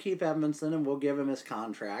 well, we'll keep Edmondson and we'll give him his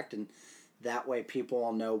contract, and that way people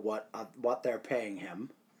will know what they're paying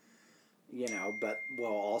him, but we'll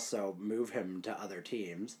also move him to other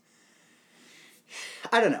teams.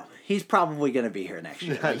 I don't know. He's probably going to be here next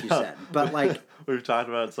year, like you said. But we've talked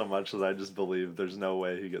about it so much that I just believe there's no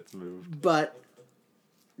way he gets moved. But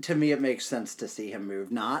to me, it makes sense to see him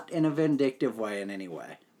move, not in a vindictive way in any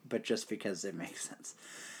way, but just because it makes sense.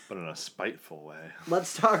 But in a spiteful way.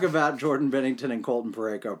 Let's talk about Jordan Bennington and Colton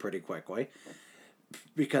Parayko pretty quickly.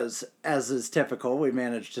 Because, as is typical, we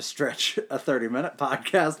managed to stretch a 30-minute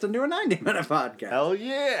podcast into a 90-minute podcast. Hell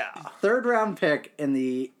yeah! Third round pick in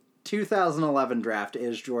the 2011 draft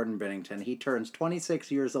is Jordan Bennington. He turns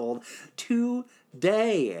 26 years old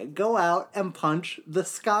today. Go out and punch the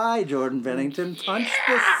sky, Jordan Bennington. Punch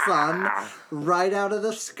the sun right out of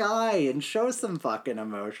the sky and show some fucking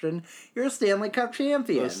emotion. You're a Stanley Cup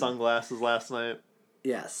champion. Those sunglasses last night.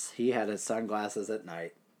 Yes, he had his sunglasses at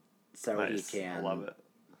night, so Nice. he can Love it.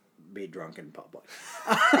 be drunk in public.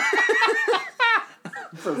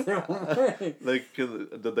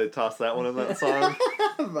 Did they toss that one in that song?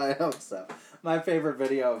 I hope so. My favorite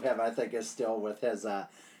video of him, I think, is still with his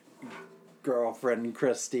girlfriend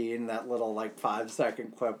Christine. That little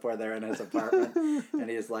 5-second clip where they're in his apartment, and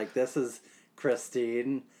he's like, "This is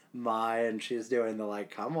Christine, and she's doing the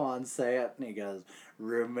come on, say it," and he goes,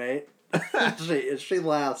 "Roommate." she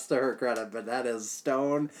laughs to her credit, but that is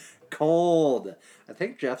stone cold. I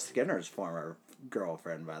think Jeff Skinner's former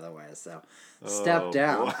girlfriend, by the way, so step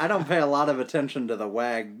down. Boy. I don't pay a lot of attention to the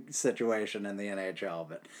WAG situation in the NHL,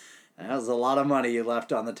 but that was a lot of money you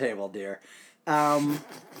left on the table, dear.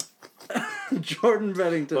 Jordan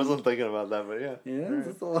Bennington. Wasn't thinking about that, but yeah. Yeah,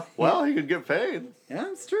 that's a lot. Well, he could get paid.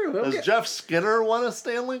 Yeah, it's true. Has Jeff Skinner won a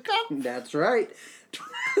Stanley Cup? That's right.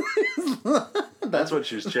 That's what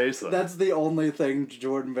she's chasing. That's the only thing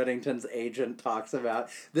Jordan Bennington's agent talks about.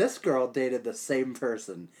 This girl dated the same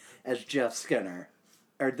person as Jeff Skinner.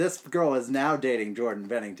 Or this girl is now dating Jordan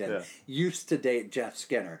Bennington. Yeah. Used to date Jeff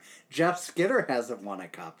Skinner. Jeff Skinner hasn't won a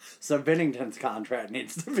cup, so Bennington's contract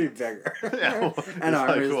needs to be bigger. Yeah, And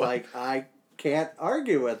Armor's well, I can't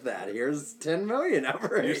argue with that. Here's $10 million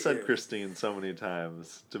over you here. said Christine so many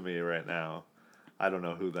times to me right now. I don't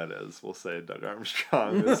know who that is. We'll say Doug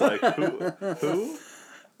Armstrong. It's like, who?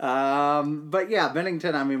 But yeah,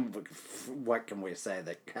 Bennington, I mean, what can we say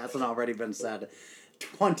that hasn't already been said?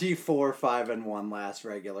 24-5-1 last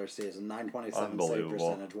regular season, 927 save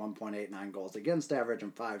Unbelievable. percentage, 1.89 goals against average,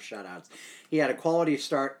 and 5 shutouts. He had a quality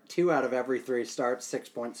start, 2 out of every 3 starts,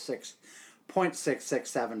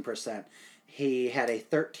 6.667%. He had a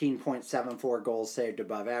 13.74 goals saved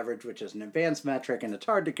above average, which is an advanced metric, and it's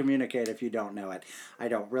hard to communicate if you don't know it. I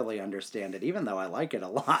don't really understand it, even though I like it a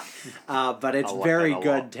lot. But it's very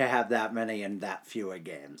good to have that many in that few of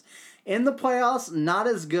games. In the playoffs, not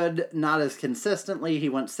as good, not as consistently. He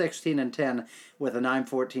went 16-10 with a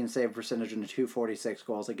 914 save percentage and a 246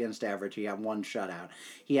 goals against average. He had 1 shutout.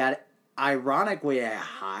 He had, ironically, a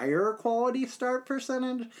higher quality start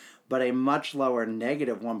percentage, but a much lower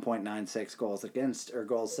negative 1.96 goals against, or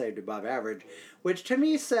goals saved above average, which to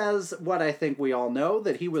me says what I think we all know,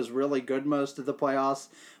 that he was really good most of the playoffs,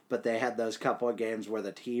 but they had those couple of games where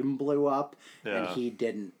the team blew up, and he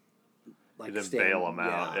didn't He didn't bail him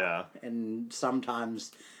out, yeah. And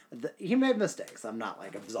sometimes he made mistakes. I'm not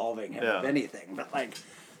absolving him of anything, but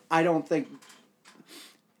I don't think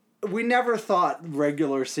we never thought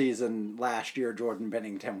regular season last year Jordan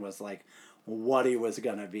Bennington was what he was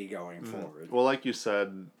going to be going forward. Well, like you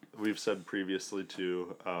said, we've said previously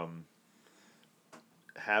too,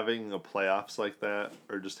 having a playoffs like that,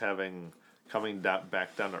 or just coming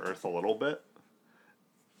back down to earth a little bit,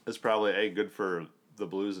 is probably good for the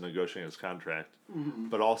Blues in negotiating his contract,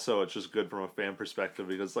 but also it's just good from a fan perspective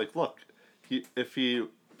because, look, if he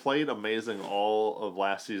played amazing all of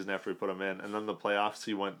last season after we put him in, and then the playoffs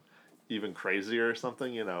he went even crazier or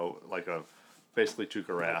something, basically Tuukka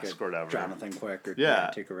Rask or whatever. Jonathan Quick or Yeah.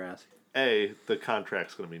 Tuukka Rask. A, the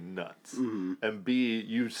contract's going to be nuts. And B,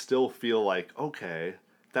 you still feel like, okay,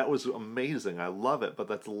 that was amazing. I love it. But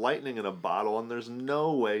that's lightning in a bottle, and there's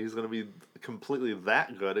no way he's going to be completely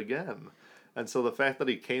that good again. And so the fact that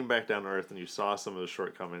he came back down to earth and you saw some of the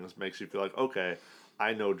shortcomings makes you feel like, okay,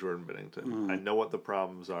 I know Jordan Bennington. I know what the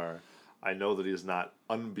problems are. I know that he's not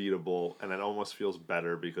unbeatable, and it almost feels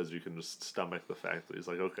better because you can just stomach the fact that he's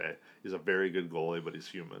okay, he's a very good goalie, but he's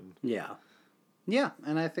human. Yeah. Yeah,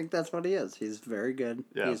 and I think that's what he is. He's very good.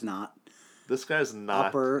 Yeah. He's not This guy's not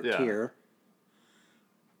upper tier,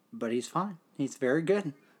 but he's fine. He's very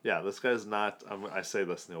good. Yeah, this guy's not. I say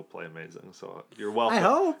this and he'll play amazing. So you're welcome. I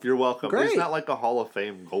hope. You're welcome. Great. He's not like a Hall of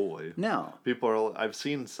Fame goalie. No. I've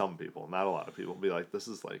seen some people, not a lot of people, be like, this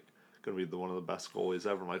is going to be one of the best goalies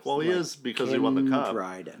ever. I'm like, well, he is because he won the cup.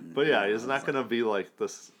 Dryden. But yeah, he's not going to be like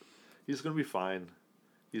this. He's going to be fine.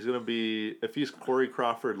 He's going to be, if he's Corey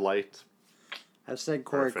Crawford light. I've said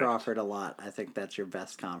Corey Perfect. Crawford a lot. I think that's your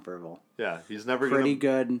best comparable. Yeah, he's never going to. Pretty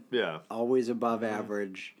good. Yeah. Always above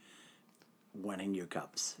average. winning you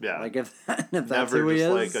cups. Yeah. Like if that's Never who he just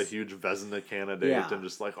is. like a huge Vezina candidate Yeah. and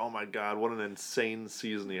just like, oh my god, what an insane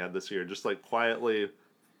season he had this year. Just like quietly,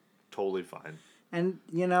 totally fine. And,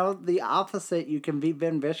 the opposite, you can be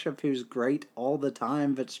Ben Bishop, who's great all the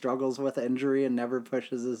time, but struggles with injury and never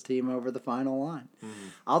pushes his team over the final line. Mm-hmm.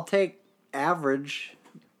 I'll take average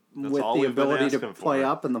with all the we've been ability to asking play for.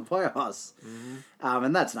 up in the playoffs. Mm-hmm.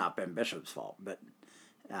 And that's not Ben Bishop's fault, but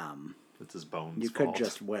It's his bones. you fault. could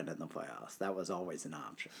just win in the playoffs. That was always an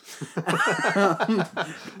option.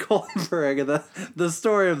 Colton Parega, the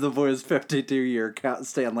story of the Blues' 52-year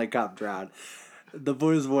Stanley Cup drought. The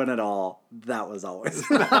Blues win it all. That was always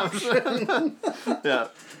an option. Yeah.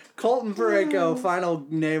 Colton Parayko, final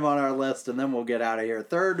name on our list, and then we'll get out of here.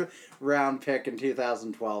 Third round pick in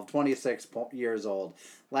 2012, 26 years old.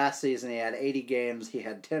 Last season he had 80 games. He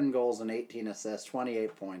had 10 goals and 18 assists,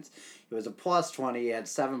 28 points. He was a plus 20. He had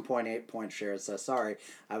 7.8 point shares. So sorry,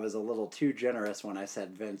 I was a little too generous when I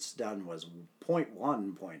said Vince Dunn was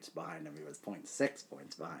 0.1 points behind him. He was 0.6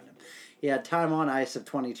 points behind him. He had time on ice of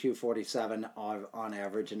 22.47 on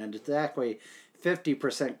average, and exactly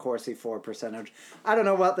 50% Corsi for percentage. I don't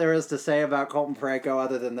know what there is to say about Colton Parayko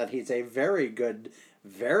other than that he's a very good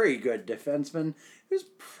defenseman who's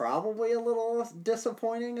probably a little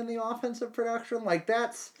disappointing in the offensive production. Like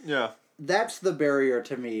that's the barrier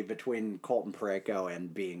to me between Colton Parayko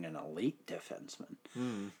and being an elite defenseman.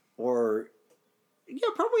 Or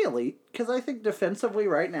probably elite, because I think defensively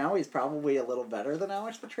right now he's probably a little better than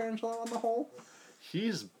Alex Pietrangelo on the whole.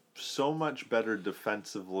 He's so much better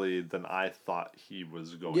defensively than I thought he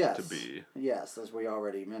was going to be. Yes, as we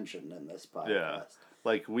already mentioned in this podcast. Yeah.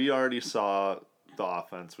 Like, we already saw the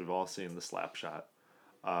offense. We've all seen the slap shot.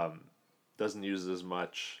 Doesn't use it as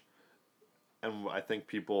much. And I think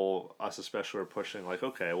people, us especially, are pushing like,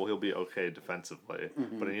 okay, well, he'll be okay defensively,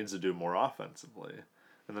 but he needs to do more offensively.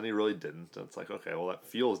 And then he really didn't. And it's like, okay, well, that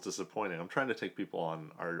feels disappointing. I'm trying to take people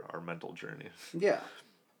on our mental journey. Yeah.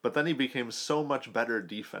 But then he became so much better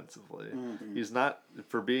defensively. He's not,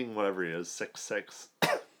 for being whatever he is, 6'6",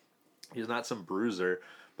 he's not some bruiser,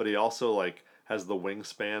 but he also, like, has the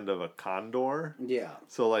wingspan of a condor. Yeah.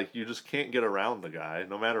 So, like, you just can't get around the guy,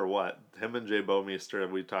 no matter what. Him and Jay Bouwmeester,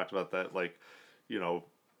 we talked about that, like,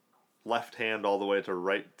 left hand all the way to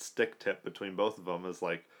right stick tip between both of them is,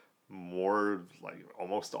 like, more, like,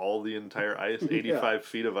 almost all the entire ice, 85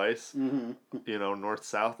 feet of ice,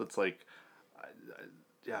 north-south. It's like...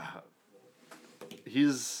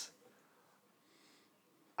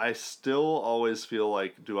 I still always feel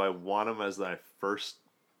like, do I want him as my first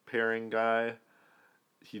pairing guy?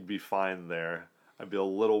 He'd be fine there. I'd be a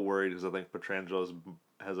little worried because I think Pietrangelo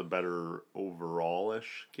has a better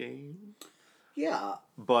overall-ish game. Yeah.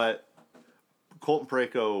 But Colton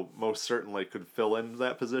Parayko most certainly could fill in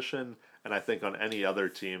that position, and I think on any other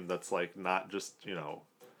team that's like not just,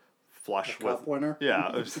 flush with... Cup winner?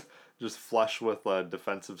 Yeah, just flush with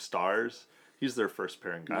defensive stars. He's their first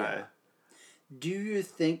pairing guy. Yeah. Do you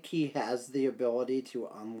think he has the ability to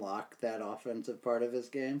unlock that offensive part of his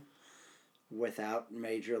game without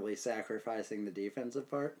majorly sacrificing the defensive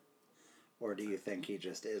part? Or do you think he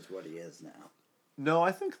just is what he is now? No,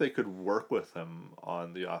 I think they could work with him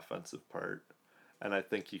on the offensive part. And I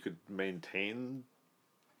think he could maintain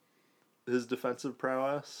his defensive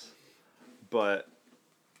prowess. But...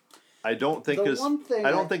 I don't think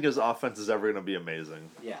his offense is ever going to be amazing.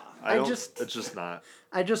 Yeah, it's just not.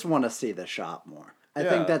 I just want to see the shot more. I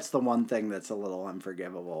think that's the one thing that's a little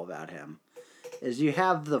unforgivable about him, is you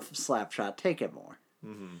have the slap shot, take it more.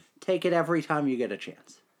 Mm-hmm. Take it every time you get a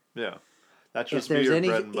chance. Yeah, that's just be your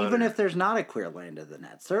bread and butter. Even if there's not a clear lane to the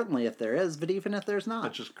net, certainly if there is, but even if there's not,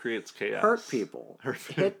 it just creates chaos. Hurt people.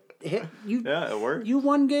 Hit you. Yeah, it worked. You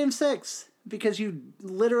won Game 6 because you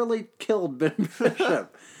literally killed Ben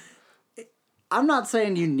Bishop. I'm not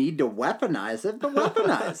saying you need to weaponize it, but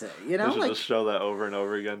weaponize it. You should just show that over and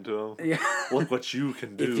over again to him. Yeah. Look what you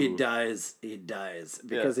can do. If he dies, he dies.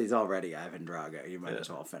 Because he's already Ivan Drago. You might as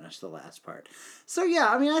well finish the last part. So,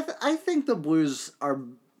 yeah, I mean, I think the Blues are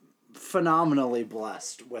phenomenally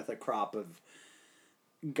blessed with a crop of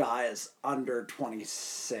guys under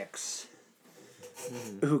 26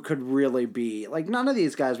 who could really be... Like, none of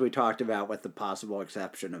these guys we talked about, with the possible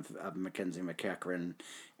exception of Mackenzie McEachran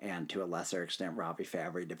and to a lesser extent Robbie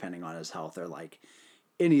Fabry, depending on his health, are like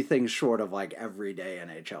anything short of like everyday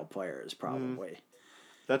NHL players, probably.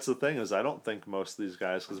 That's the thing, is I don't think most of these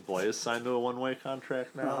guys, because Blaze signed to a one-way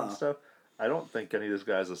contract now and stuff, I don't think any of these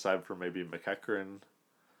guys, aside from maybe McEachran,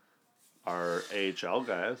 are AHL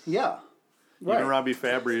guys. Yeah. Right. Even Robbie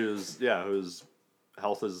Fabry, whose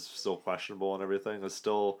health is still questionable and everything, was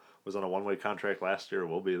on a one-way contract last year,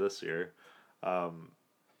 will be this year.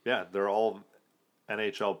 yeah, they're all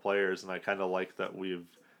NHL players, and I kind of like that we've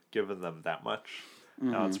given them that much.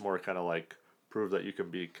 Now it's more kind of like prove that you can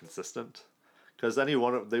be consistent. Because any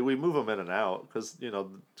one of we move them in and out because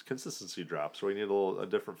consistency drops. We need a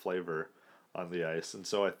different flavor on the ice, and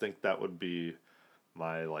so I think that would be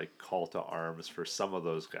my like call to arms for some of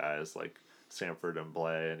those guys like Sanford and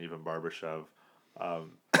Blais and even Barbashev.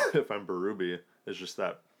 If I'm Berube, is just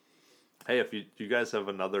that, hey, if you guys have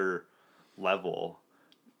another level,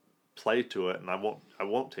 play to it, and I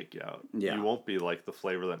won't take you out. Yeah. You won't be like the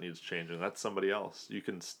flavor that needs changing. That's somebody else. You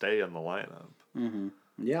can stay in the lineup.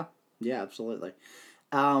 Yeah. Yeah, absolutely.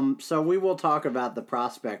 So we will talk about the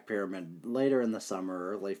prospect pyramid later in the summer,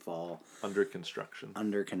 early fall. Under construction.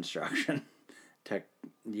 Took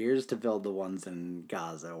years to build the ones in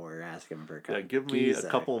Gaza. We're asking for give me a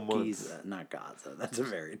couple months. Giza, not Gaza. That's a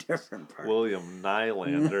very different part. William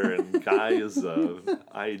Nylander and guys of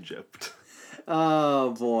Egypt.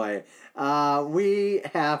 Oh boy. We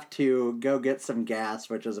have to go get some gas,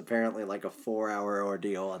 which is apparently like a 4-hour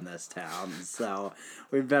ordeal in this town. So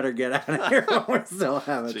we better get out of here while we still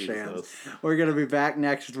have a chance. We're going to be back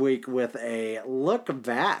next week with a look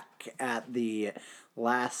back at the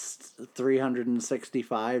last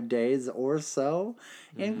 365 days or so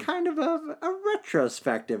in kind of a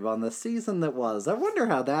retrospective on the season that was. I wonder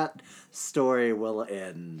how that story will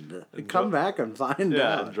end. Come back and find out.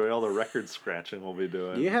 Yeah, enjoy all the record scratching we'll be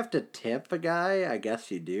doing. Do you have to tip a guy? I guess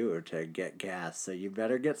you do to get gas, so you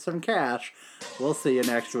better get some cash. We'll see you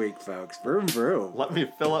next week, folks. Vroom, vroom. Let me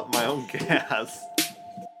fill up my own gas.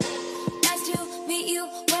 Nice to meet you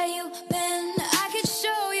where you been. I could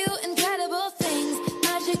show you incredible things.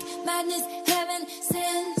 Magic, madness, heaven,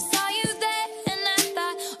 sin. Saw you there and I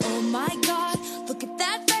thought, oh my God, look at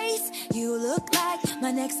that face. You look like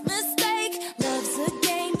my next mistake. Love's a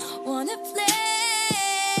game, wanna play.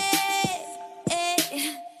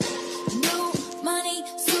 New money,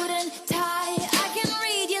 suit and tie. I can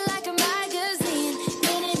read you like a magazine.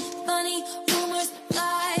 Ain't it funny? Rumors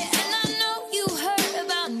fly, and I know you heard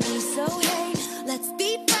about me. So hey, let's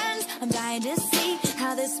be friends. I'm dying to see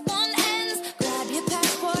how this one ends. Grab your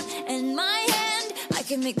passport and my hand. I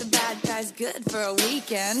can make the bad guys good for a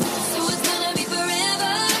weekend. So it's gonna be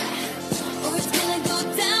forever, or it's gonna go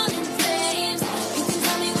down in flames. You can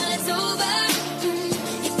tell me when it's over,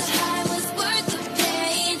 if the high was worth the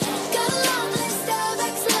pain. Got a long list of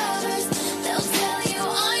ex-lovers, they'll tell you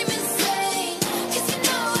I'm insane. 'Cause you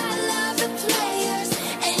know I love the players,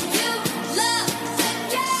 and you love the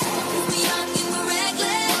game. We're young and we're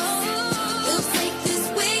reckless, we'll take this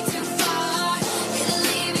way too far. It'll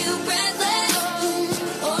leave you breathless,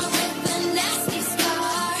 or with a nasty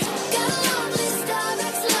scar. Got a long list of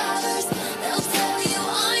ex-lovers, they'll tell you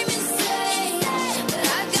I'm insane. But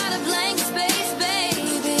I've got a blank space,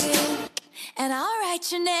 baby, and I'll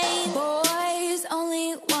write your name. Boys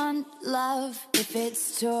only want love if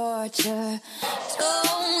it's torture.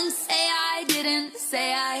 Don't say I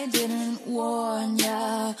didn't warn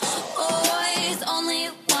ya. Boys only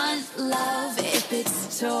want love if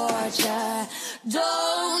it's torture.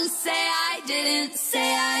 Don't say I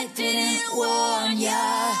didn't warn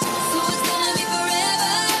ya.